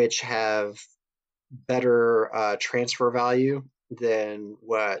which have better transfer value than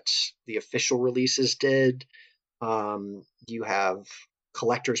what the official releases did. You have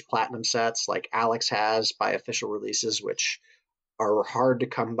collector's platinum sets like Alex has by official releases, which are hard to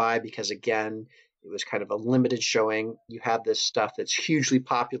come by because, again, it was kind of a limited showing. You have this stuff that's hugely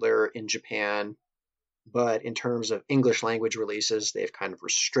popular in Japan, but in terms of English language releases, they've kind of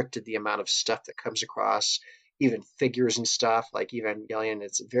restricted the amount of stuff that comes across, even figures and stuff like Evangelion.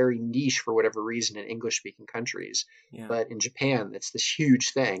 It's very niche for whatever reason in English-speaking countries. Yeah. But in Japan, it's this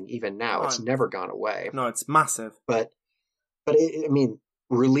huge thing. Even now, it's never gone away. No, it's massive. But I mean,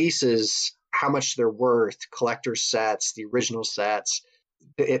 releases, how much they're worth, collector sets, the original sets,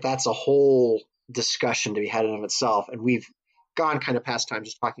 that's a whole discussion to be had in of itself. And we've gone kind of past time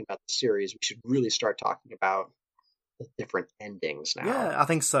just talking about the series. We should really start talking about the different endings now. Yeah, I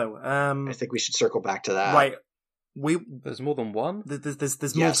think so. I think we should circle back to that. Right. There's more than one? There's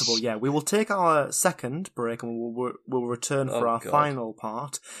Yes. multiple, yeah. We will take our second break and we'll return for our final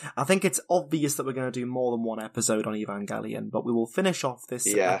part. I think it's obvious that we're going to do more than one episode on Evangelion, but we will finish off this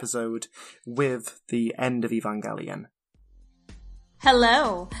episode with the end of Evangelion.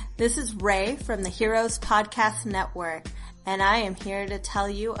 Hello, this is Ray from the Heroes Podcast Network, and I am here to tell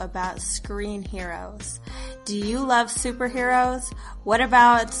you about Screen Heroes. Do you love superheroes? What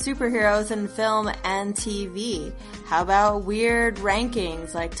about superheroes in film and TV? How about weird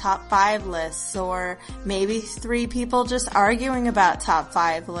rankings like top 5 lists, or maybe 3 people just arguing about top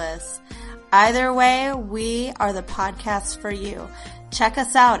 5 lists? Either way, we are the podcast for you. Check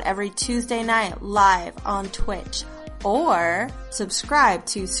us out every Tuesday night live on Twitch, or subscribe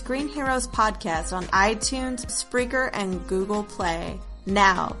to Screen Heroes Podcast on iTunes, Spreaker, and Google Play.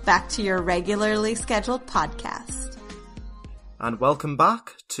 Now, back to your regularly scheduled podcast. And welcome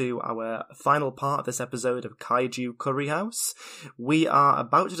back to our final part of this episode of Kaiju Curry House. We are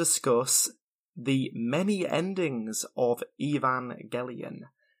about to discuss the many endings of Evangelion.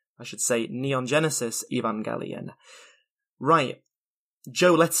 I should say Neon Genesis Evangelion. Right.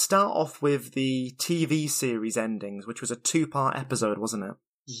 Joe, let's start off with the TV series endings, which was a 2-part episode, wasn't it?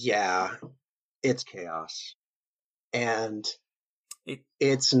 Yeah, it's chaos. And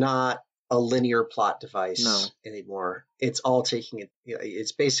it's not a linear plot device anymore. It's all taking it.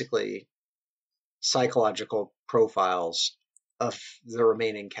 It's basically psychological profiles of the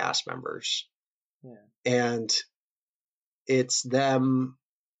remaining cast members. Yeah. And it's them.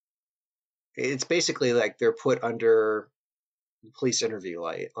 It's basically like they're put under police interview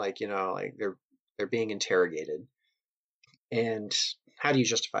light, like they're being interrogated. And how do you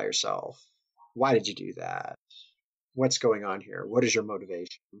justify yourself? Why did you do that? What's going on here? What is your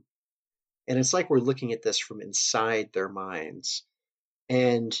motivation? And it's like we're looking at this from inside their minds.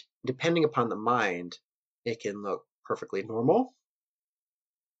 And depending upon the mind, it can look perfectly normal.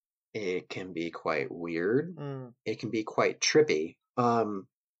 It can be quite weird. It can be quite trippy.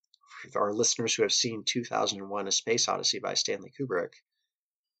 For our listeners who have seen 2001: A Space Odyssey by Stanley Kubrick,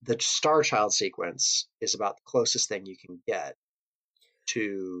 the Star Child sequence is about the closest thing you can get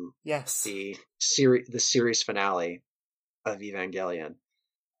to the series finale of Evangelion.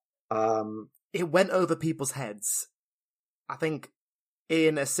 It went over people's heads. I think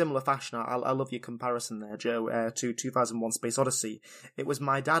in a similar fashion, I love your comparison there, Joe, to 2001: Space Odyssey. It was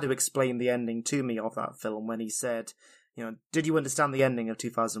my dad who explained the ending to me of that film when he said, did you understand the ending of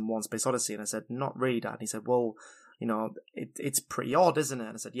 2001: Space Odyssey? And I said, not really, Dad. And he said, well, it's pretty odd, isn't it?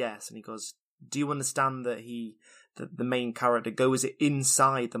 And I said, yes. And he goes, do you understand that the main character goes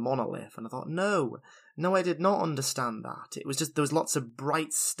inside the monolith? And I thought, no, I did not understand that. It was just, there was lots of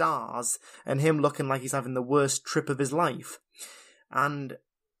bright stars and him looking like he's having the worst trip of his life. And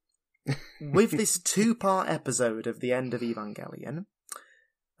with this 2-part episode of the end of Evangelion,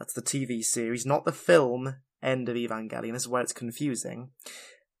 that's the TV series, not the film end of Evangelion, this is where it's confusing.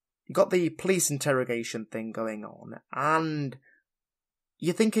 You got the police interrogation thing going on, and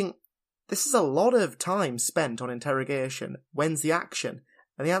you're thinking, this is a lot of time spent on interrogation. When's the action?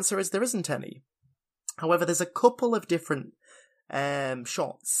 And the answer is there isn't any. However, there's a couple of different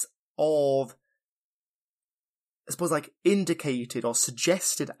shots of, I suppose, like indicated or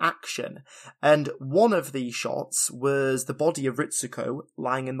suggested action. And one of these shots was the body of Ritsuko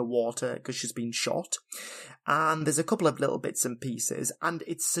lying in the water because she's been shot. And there's a couple of little bits and pieces, and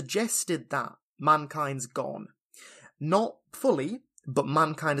it's suggested that mankind's gone. Not fully, but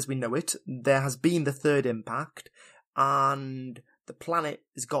mankind as we know it. There has been the third impact, and the planet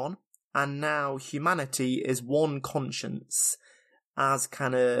is gone, and now humanity is one conscience, as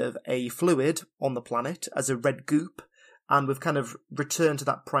kind of a fluid on the planet, as a red goop, and we've kind of returned to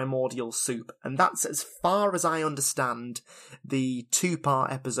that primordial soup. And that's, as far as I understand, the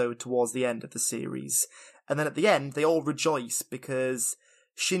 2-part episode towards the end of the series. And then at the end, they all rejoice because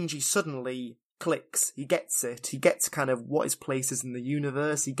Shinji suddenly clicks. He gets it. He gets kind of what his place is in the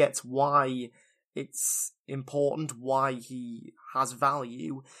universe. He gets why it's important, why he has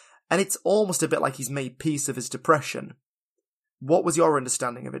value. And it's almost a bit like he's made peace of his depression. What was your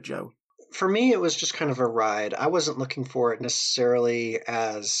understanding of it, Joe? For me, it was just kind of a ride. I wasn't looking for it necessarily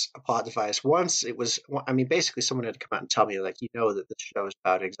as a plot device. Once it was, I mean, basically someone had to come out and tell me, like, you know, that this show is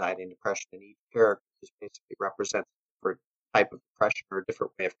about anxiety and depression, and each character just basically represents a different type of depression or a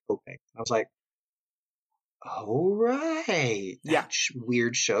different way of coping. I was like, oh, right. Yeah. That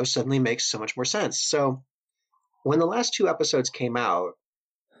weird show suddenly makes so much more sense. So when the last 2 episodes came out,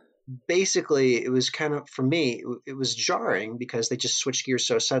 basically it was kind of, for me, it was jarring because they just switched gears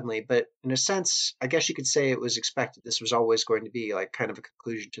so suddenly. But in a sense, I guess you could say it was expected. This was always going to be like kind of a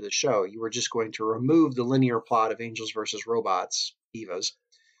conclusion to the show. You were just going to remove the linear plot of Angels versus Robots, Divas,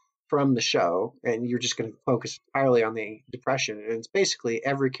 from the show, and you're just going to focus entirely on the depression. And it's basically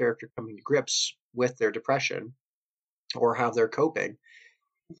every character coming to grips with their depression or how they're coping.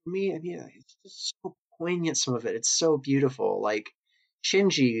 And for me, I mean, it's just so poignant, some of it. It's so beautiful. Like,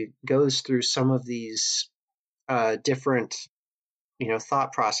 Shinji goes through some of these different,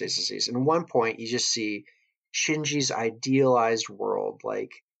 thought processes. And at one point, you just see Shinji's idealized world,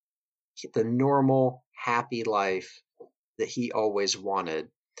 like the normal, happy life that he always wanted.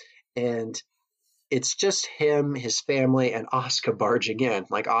 And it's just him, his family, and Asuka barging in.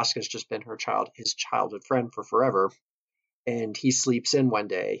 Like, Asuka's just been his childhood friend for forever. And he sleeps in one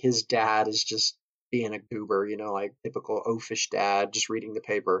day. His dad is just being a goober, like typical oafish dad, just reading the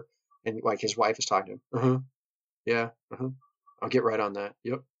paper. And like his wife is talking to him. Yeah. I'll get right on that.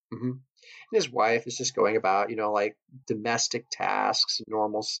 Yep. And his wife is just going about, like domestic tasks,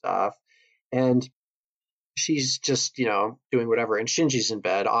 normal stuff. And she's just, doing whatever. And Shinji's in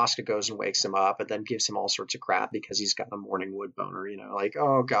bed. Asuka goes and wakes him up and then gives him all sorts of crap because he's got a morning wood boner, like,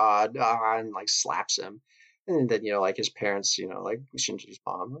 oh God, and like slaps him. And then, like his parents, like Shinji's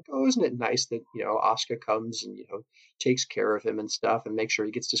mom, like, oh, isn't it nice that, Asuka comes and, takes care of him and stuff and makes sure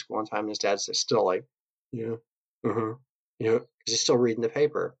he gets to school on time. And his dad's still like, because he's still reading the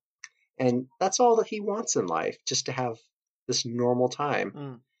paper. And that's all that he wants in life, just to have this normal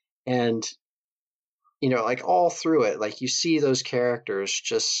time. And, like all through it, like you see those characters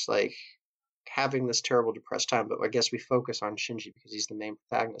just like having this terrible depressed time, but I guess we focus on Shinji because he's the main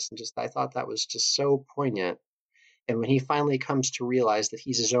protagonist, and just I thought that was just so poignant. And when he finally comes to realize that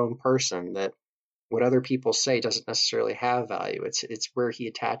he's his own person, that what other people say doesn't necessarily have value, it's where he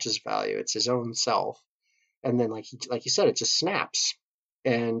attaches value, it's his own self. And then like you said, it just snaps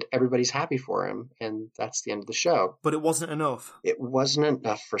and everybody's happy for him, and that's the end of the show. But it wasn't enough. It wasn't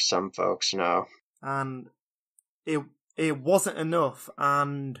enough for some folks, no. And it wasn't enough.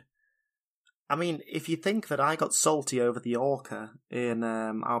 And I mean, if you think that I got salty over the Orca in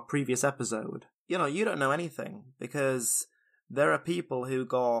our previous episode, you don't know anything, because there are people who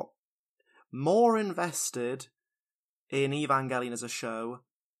got more invested in Evangelion as a show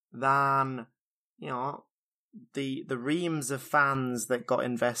than, the reams of fans that got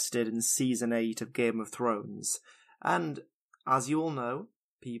invested in Season 8 of Game of Thrones. And as you all know,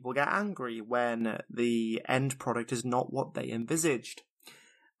 people get angry when the end product is not what they envisaged.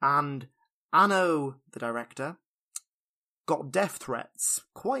 And Anno, the director, got death threats,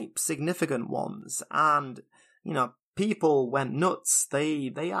 quite significant ones, and, people went nuts.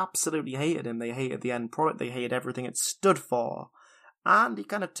 They absolutely hated him. They hated the end product. They hated everything it stood for. And he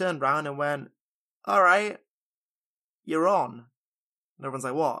kind of turned around and went, all right, you're on. And everyone's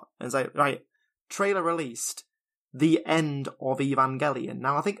like, what? And it's like, right, trailer released, the end of Evangelion.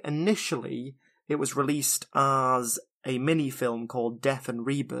 Now, I think initially it was released as a mini-film called Death and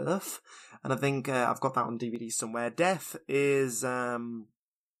Rebirth, and I think I've got that on DVD somewhere. Death is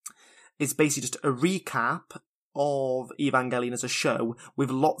basically just a recap of Evangelion as a show with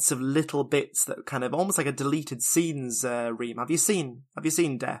lots of little bits that kind of almost like a deleted scenes ream. Have you seen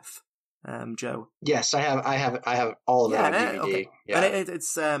Death, Joe? Yes, I have all of that on DVD. Okay. Yeah. And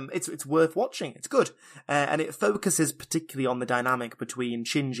it's worth watching. It's good, and it focuses particularly on the dynamic between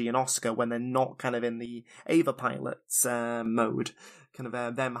Shinji and Asuka when they're not kind of in the Ava pilots mode, kind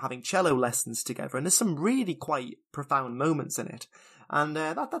of them having cello lessons together. And there's some really quite profound moments in it. And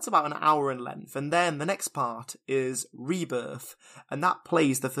that's about an hour in length. And then the next part is Rebirth, and that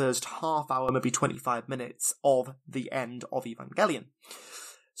plays the first half hour, maybe 25 minutes of the end of Evangelion.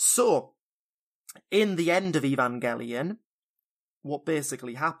 So, in the end of Evangelion, what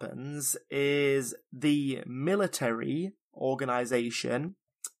basically happens is the military organization,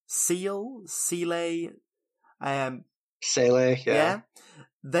 Sele, yeah.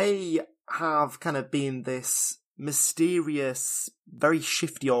 They have kind of been this mysterious, very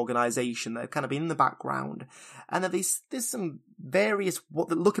shifty organization that have kind of been in the background. And then there's some various, what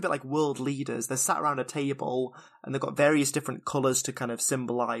that look a bit like world leaders. They're sat around a table and they've got various different colours to kind of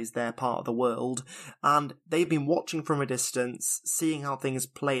symbolize their part of the world. And they've been watching from a distance, seeing how things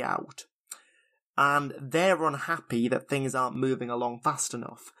play out. And they're unhappy that things aren't moving along fast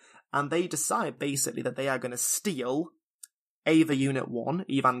enough. And they decide basically that they are going to steal Eva Unit 1,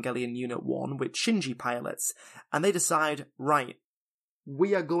 Evangelion Unit 1, with Shinji pilots, and they decide, right,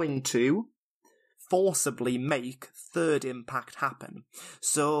 we are going to forcibly make Third Impact happen.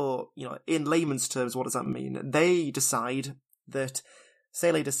 So, in layman's terms, what does that mean?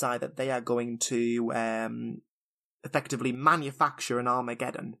 Sele decide that they are going to effectively manufacture an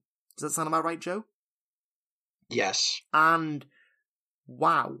Armageddon. Does that sound about right, Joe? Yes. And,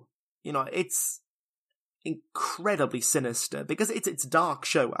 wow, it's incredibly sinister because it's a dark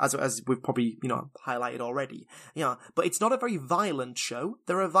show, as we've probably highlighted already. But it's not a very violent show.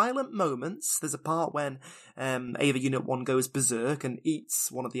 There are violent moments. There's a part when Eva Unit 1 goes berserk and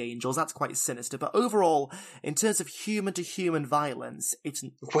eats one of the angels. That's quite sinister. But overall, in terms of human to human violence, it's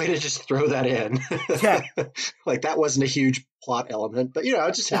way to just throw that in. Yeah, like that wasn't a huge plot element, but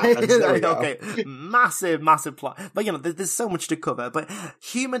it just happens. There we go. Okay, massive plot. But there's so much to cover. But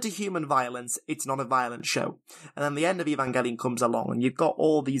human to human violence, it's not a violent show. And then the end of Evangelion comes along, and you've got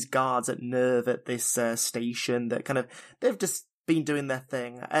all these guards at NERV at this station that they've just been doing their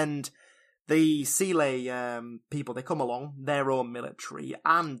thing, and the Sele people, they come along, their own military,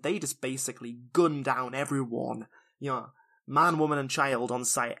 and they just basically gun down everyone. Man, woman, and child on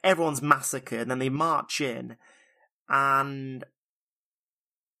site. Everyone's massacred, and then they march in. And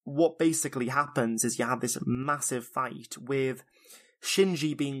what basically happens is you have this massive fight with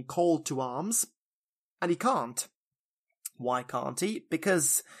Shinji being called to arms, and he can't. Why can't he?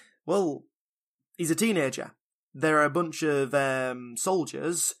 Because, well, he's a teenager. There are a bunch of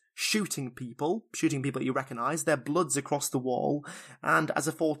soldiers shooting people you recognise. Their blood's across the wall, and as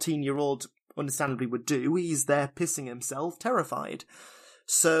a 14-year-old understandably would do, he's there pissing himself, terrified.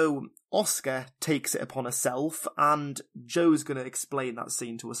 So Asuka takes it upon herself, and Joe's going to explain that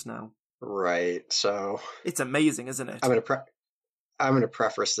scene to us now. Right. So it's amazing, isn't it? I'm going to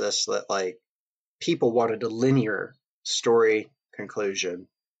preface this that people wanted a linear story conclusion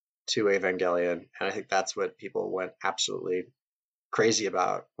to Evangelion, and I think that's what people went absolutely crazy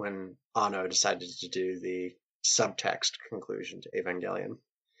about when Anno decided to do the subtext conclusion to Evangelion.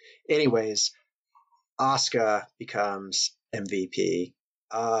 Anyways, Asuka becomes MVP.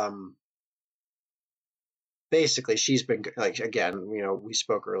 Basically, she's been again, we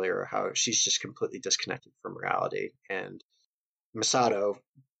spoke earlier how she's just completely disconnected from reality, and Masato,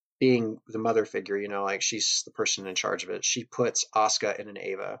 being the mother figure, she's the person in charge of it. She puts Asuka in an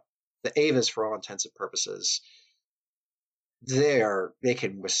Eva. The Evas, for all intents and purposes, they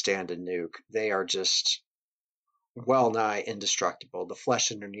can withstand a nuke. They are just well nigh indestructible. The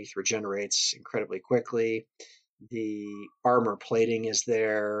flesh underneath regenerates incredibly quickly. The armor plating is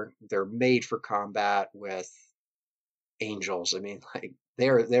there. They're made for combat with angels.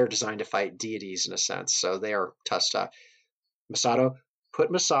 They're designed to fight deities in a sense. So they are tough stuff. Masato,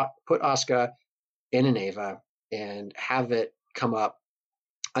 put Asuka in an Eva and have it come up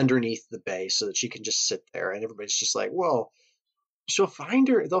underneath the base so that she can just sit there. And everybody's just like, well, they'll find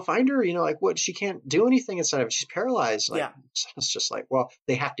her, what, she can't do anything inside of it. She's paralyzed. It's just like, well,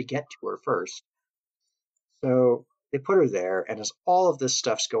 they have to get to her first. So they put her there, and as all of this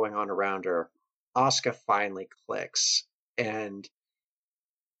stuff's going on around her, Asuka finally clicks, and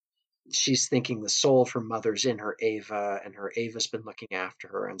she's thinking the soul of her mother's in her Eva, and her Eva's been looking after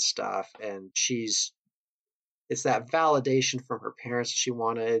her and stuff, and it's that validation from her parents she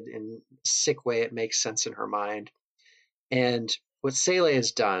wanted. In a sick way, it makes sense in her mind. And what Sele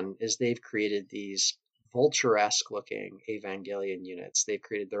has done is they've created these Vulture-esque looking Evangelion units. They've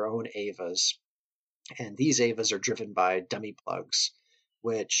created their own Evas. And these Evas are driven by dummy plugs,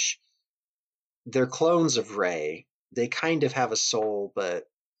 which they're clones of Rei. They kind of have a soul, but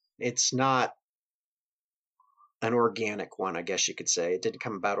it's not an organic one, I guess you could say. It didn't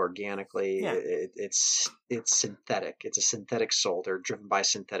come about organically. Yeah. It's synthetic. It's a synthetic soul. They're driven by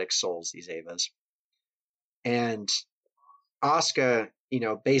synthetic souls, these Evas. And Asuka,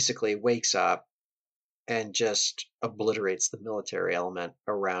 basically wakes up and just obliterates the military element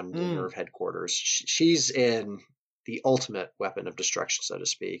around the NERV headquarters. She's in the ultimate weapon of destruction, so to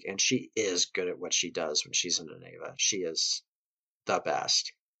speak, and she is good at what she does when she's in an Eva. She is the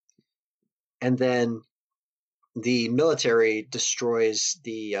best. And then the military destroys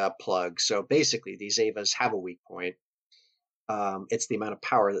the plug. So basically, these Evas have a weak point. It's the amount of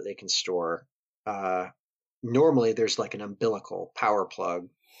power that they can store. Normally, there's like an umbilical power plug,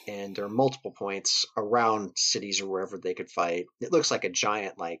 and there are multiple points around cities or wherever they could fight. It looks like a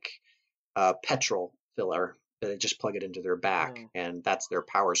giant petrol filler. They just plug it into their back, and that's their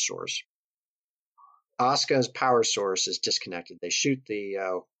power source. Asuka's power source is disconnected. They shoot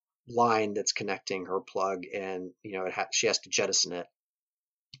the line that's connecting her plug, and she has to jettison it.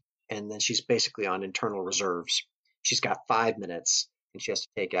 And then she's basically on internal reserves. She's got 5 minutes, and she has to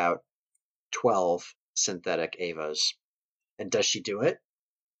take out 12 synthetic Evas. And does she do it?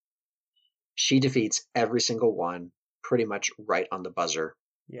 She defeats every single one pretty much right on the buzzer.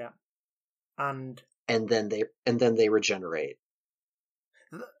 Yeah. And then they regenerate.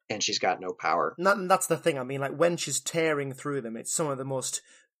 And she's got no power. That's the thing. I mean, like, when she's tearing through them, it's some of the most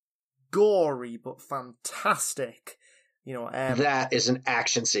gory but fantastic, that is an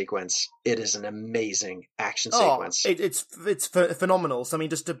action sequence. It is an amazing action sequence. It's phenomenal. So I mean,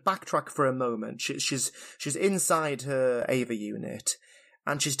 just to backtrack for a moment, she's inside her Eva unit,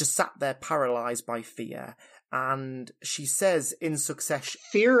 and she's just sat there paralyzed by fear. And she says in succession,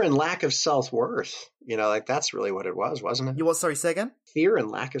 fear and lack of self-worth. That's really what it was, wasn't it? You what? Sorry, say again? Fear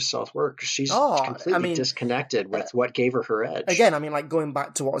and lack of self-worth. She's completely disconnected with what gave her edge. Again, I mean, like, going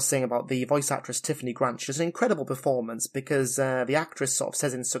back to what I was saying about the voice actress Tiffany Grant, she does an incredible performance, because the actress sort of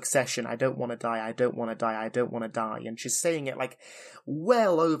says in succession, I don't want to die, I don't want to die, I don't want to die. And she's saying it like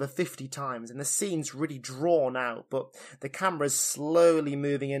well over 50 times, and the scene's really drawn out, but the camera's slowly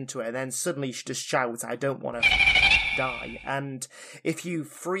moving into it, and then suddenly she just shouts, I don't want to die. And if you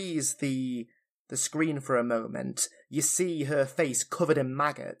freeze the screen for a moment, you see her face covered in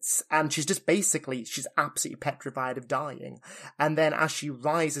maggots, and she's absolutely petrified of dying. And then as she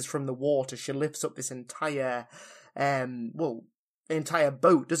rises from the water, she lifts up this entire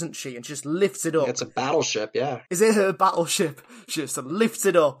boat, doesn't she? And she just lifts it up. It's a battleship, yeah. Is it her battleship? She just lifts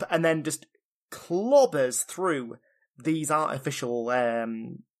it up and then just clobbers through these artificial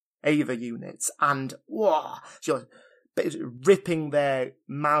Eva units, and she's ripping their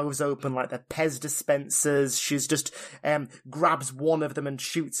mouths open like they're Pez dispensers. She's just grabs one of them and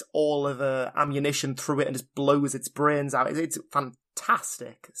shoots all of her ammunition through it and just blows its brains out. It's a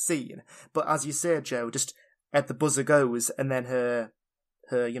fantastic scene. But as you say, Joe, just at the buzzer goes, and then her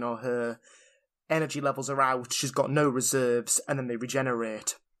energy levels are out. She's got no reserves, and then they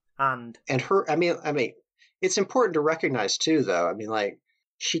regenerate. And her, I mean, it's important to recognize too, though. I mean, like,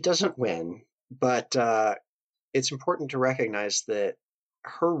 she doesn't win, but it's important to recognize that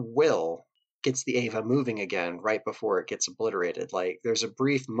her will gets the Eva moving again right before it gets obliterated. Like, there's a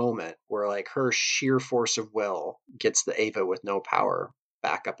brief moment where, like, her sheer force of will gets the Eva with no power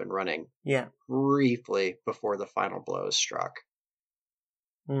back up and running. Yeah. Briefly before the final blow is struck.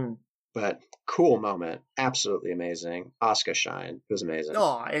 Mm. But cool moment. Absolutely amazing. Asuka shine. It was amazing.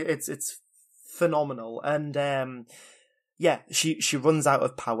 Oh, it's phenomenal. And she runs out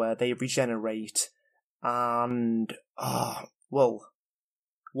of power. They regenerate. And,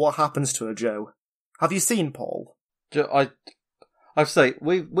 what happens to her, Joe? Have you seen Paul? I have to say,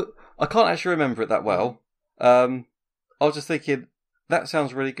 I can't actually remember it that well. I was just thinking, that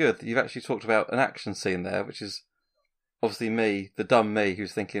sounds really good that you've actually talked about an action scene there, which is obviously me, the dumb me,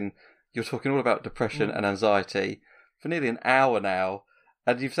 who's thinking, you're talking all about depression and anxiety for nearly an hour now,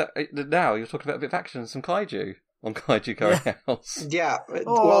 and now you're talking about a bit of action and some kaiju on Kaiju Going Out. Yeah,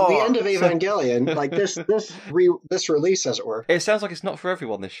 well, the end of Evangelion, like this release, as it were. It sounds like it's not for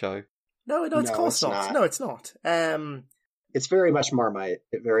everyone, this show. No, it's of course not. No, it's not. It's very much Marmite.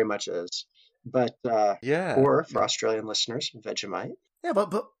 It very much is. But or for Australian listeners, Vegemite. Yeah,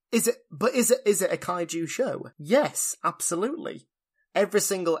 but is it a kaiju show? Yes, absolutely. Every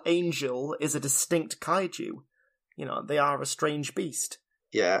single angel is a distinct kaiju. They are a strange beast.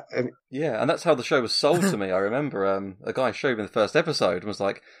 Yeah. And that's how the show was sold to me. I remember a guy showed me the first episode and was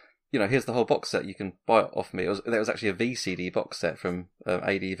like, here's the whole box set, you can buy it off me. There was actually a VCD box set from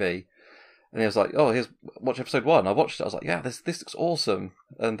ADV. And he was like, watch episode 1. I watched it. I was like, yeah, this looks awesome.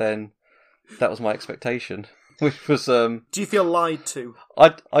 And then that was my expectation, which was... Do you feel lied to?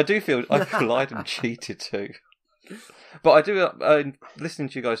 I do feel lied and cheated to. But I do, listening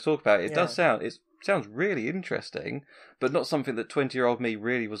to you guys talk about it, it sounds really interesting, but not something that 20-year-old me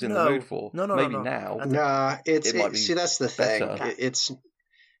really was in the mood for. No. Maybe now. No, see, that's the thing. Better.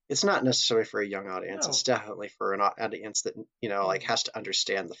 It's not necessarily for a young audience. No. It's definitely for an audience that, has to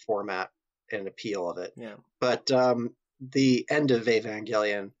understand the format and appeal of it. Yeah. But the end of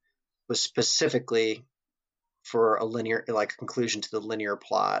Evangelion was specifically for a linear, like a conclusion to the linear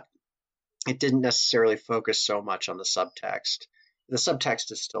plot. It didn't necessarily focus so much on the subtext. The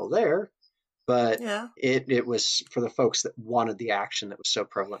subtext is still there, but it was for the folks that wanted the action that was so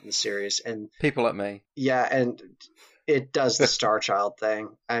prevalent in the series. And people like me. Yeah, and it does the Star Child thing.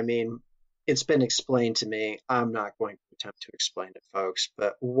 I mean, it's been explained to me. I'm not going to attempt to explain it, folks,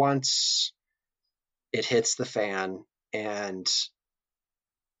 but once it hits the fan and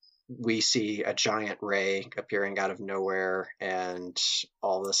we see a giant ray appearing out of nowhere and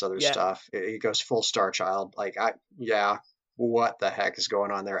all this other stuff, it goes full Star Child. Like, what the heck is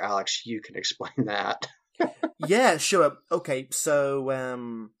going on there? Alex, you can explain that. Yeah, sure. Okay, so,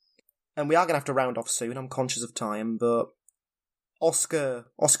 and we are going to have to round off soon. I'm conscious of time, but Oscar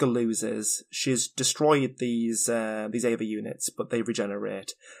loses. She's destroyed these Ava units, but they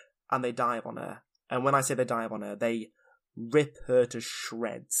regenerate, and they dive on her. And when I say they dive on her, they rip her to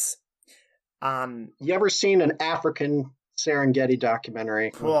shreds. And you ever seen an African Serengeti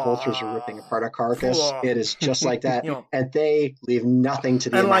documentary when vultures are ripping apart a carcass? It is just like that. And they leave nothing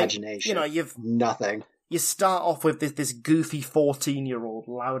to the imagination. Nothing. You start off with this goofy 14-year-old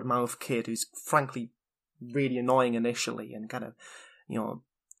loudmouth kid who's frankly really annoying initially and kind of,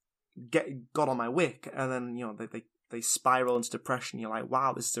 got on my wick. And then, they spiral into depression. You're like,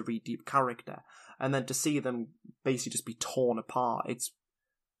 wow, this is a really deep character. And then to see them basically just be torn apart, it's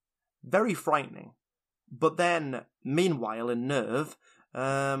very frightening. But then, meanwhile, in Nerve,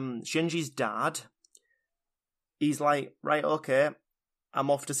 Shinji's dad, he's like, right, okay, I'm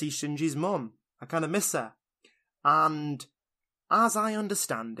off to see Shinji's mum. I kind of miss her. And as I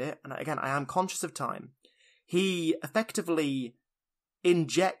understand it, and again, I am conscious of time, he effectively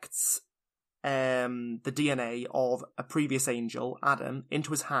injects the DNA of a previous angel, Adam,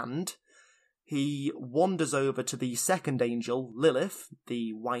 into his hand. He wanders over to the second angel, Lilith,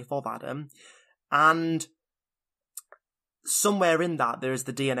 the wife of Adam, and somewhere in that there is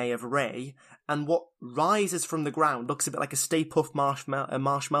the DNA of Rey, and what rises from the ground looks a bit like a Stay Puft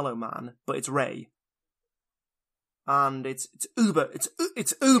Marshmallow Man, but it's Rey. And it's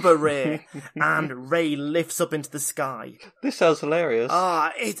uber Rey, and Rey lifts up into the sky. This sounds hilarious.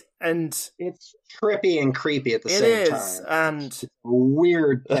 It's trippy and creepy at the same time. It is, and it's a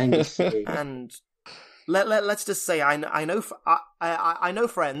weird thing to see. And let's just say I know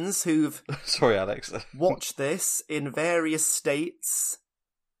friends who've sorry, Alex, watched this in various states.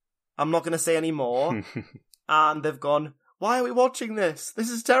 I'm not going to say any more, and they've gone, why are we watching this? This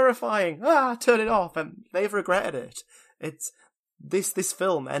is terrifying. Turn it off. And they've regretted it. It's this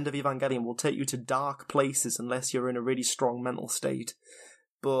film, End of Evangelion, will take you to dark places unless you're in a really strong mental state.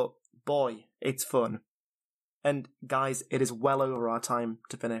 But boy, it's fun. And guys, it is well over our time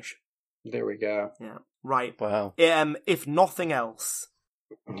to finish. There we go. Yeah. Right. Wow. If nothing else,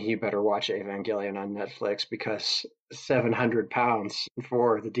 you better watch Evangelion on Netflix, because £700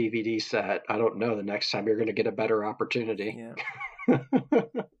 for the DVD set. I don't know, the next time you're going to get a better opportunity. Yeah.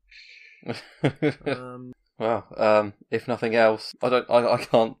 Well, if nothing else, I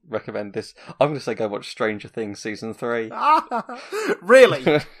can't recommend this. I'm going to say go watch Stranger Things season 3.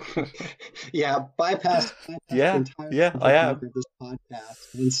 Really? Yeah, bypass yeah, the entire yeah, I am. of this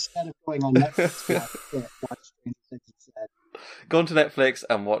podcast. And instead of going on Netflix, watch Stranger Things instead. Go on to Netflix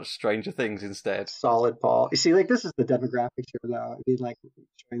and watch Stranger Things instead. Solid, Paul. You see, this is the demographics here, though. I mean,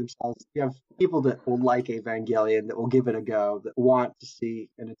 showing themselves. You have people that will like Evangelion, that will give it a go, that want to see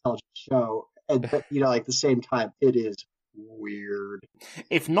an intelligent show. But, at the same time, it is weird.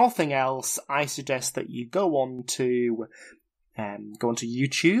 If nothing else, I suggest that you go on to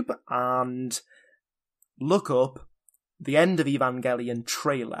YouTube and look up the End of Evangelion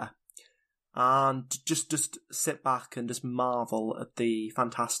trailer. And just sit back and just marvel at the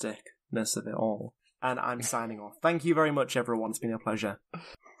fantasticness of it all. And I'm signing off. Thank you very much, everyone. It's been a pleasure.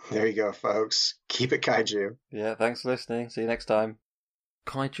 There you go, folks. Keep it kaiju. Yeah, thanks for listening. See you next time.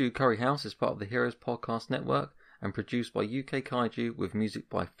 Kaiju Curry House is part of the Heroes Podcast Network and produced by UK Kaiju with music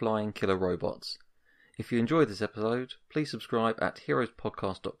by Flying Killer Robots. If you enjoyed this episode, please subscribe at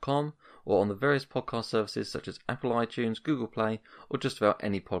heroespodcast.com or on the various podcast services such as Apple iTunes, Google Play, or just about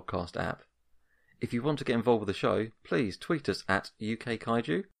any podcast app. If you want to get involved with the show, please tweet us at UK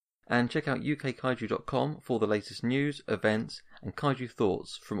Kaiju and check out ukkaiju.com for the latest news, events, and kaiju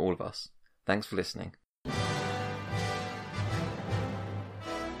thoughts from all of us. Thanks for listening.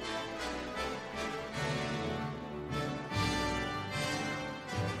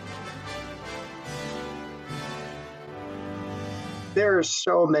 There are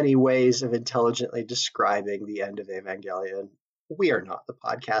so many ways of intelligently describing the end of Evangelion. We are not the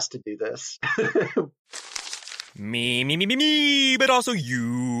podcast to do this. Me, but also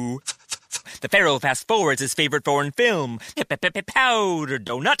you. The Pharaoh fast forwards his favorite foreign film, Powder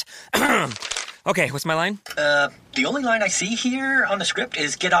Donut. Okay, what's my line? The only line I see here on the script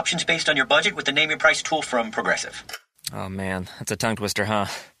is get options based on your budget with the Name Your Price tool from Progressive. Oh man, that's a tongue twister, huh?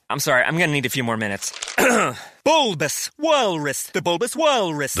 I'm sorry, I'm gonna need a few more minutes. Bulbous Walrus, the Bulbous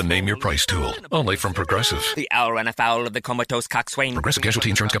Walrus. The Name Your Price tool, only from Progressive. The owl ran afoul of the comatose coxswain. Progressive Casualty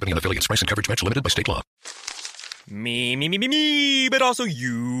Insurance Company and affiliates. Price and coverage match limited by state law. Me, but also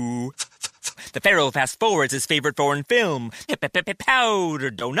you. The Pharaoh fast forwards his favorite foreign film,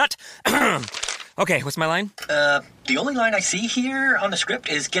 Powder Donut. Okay, what's my line? The only line I see here on the script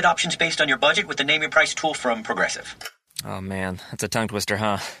is get options based on your budget with the Name Your Price tool from Progressive. Oh man, that's a tongue twister,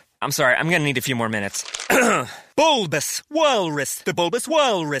 huh? I'm sorry, I'm gonna need a few more minutes. Bulbous Walrus, the Bulbous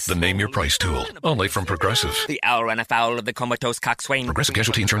Walrus. The Name Your Price tool, only from Progressive. The owl ran afoul of the comatose coxswain. Progressive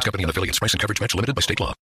Casualty Insurance Company and affiliates. Price and coverage match limited by state law.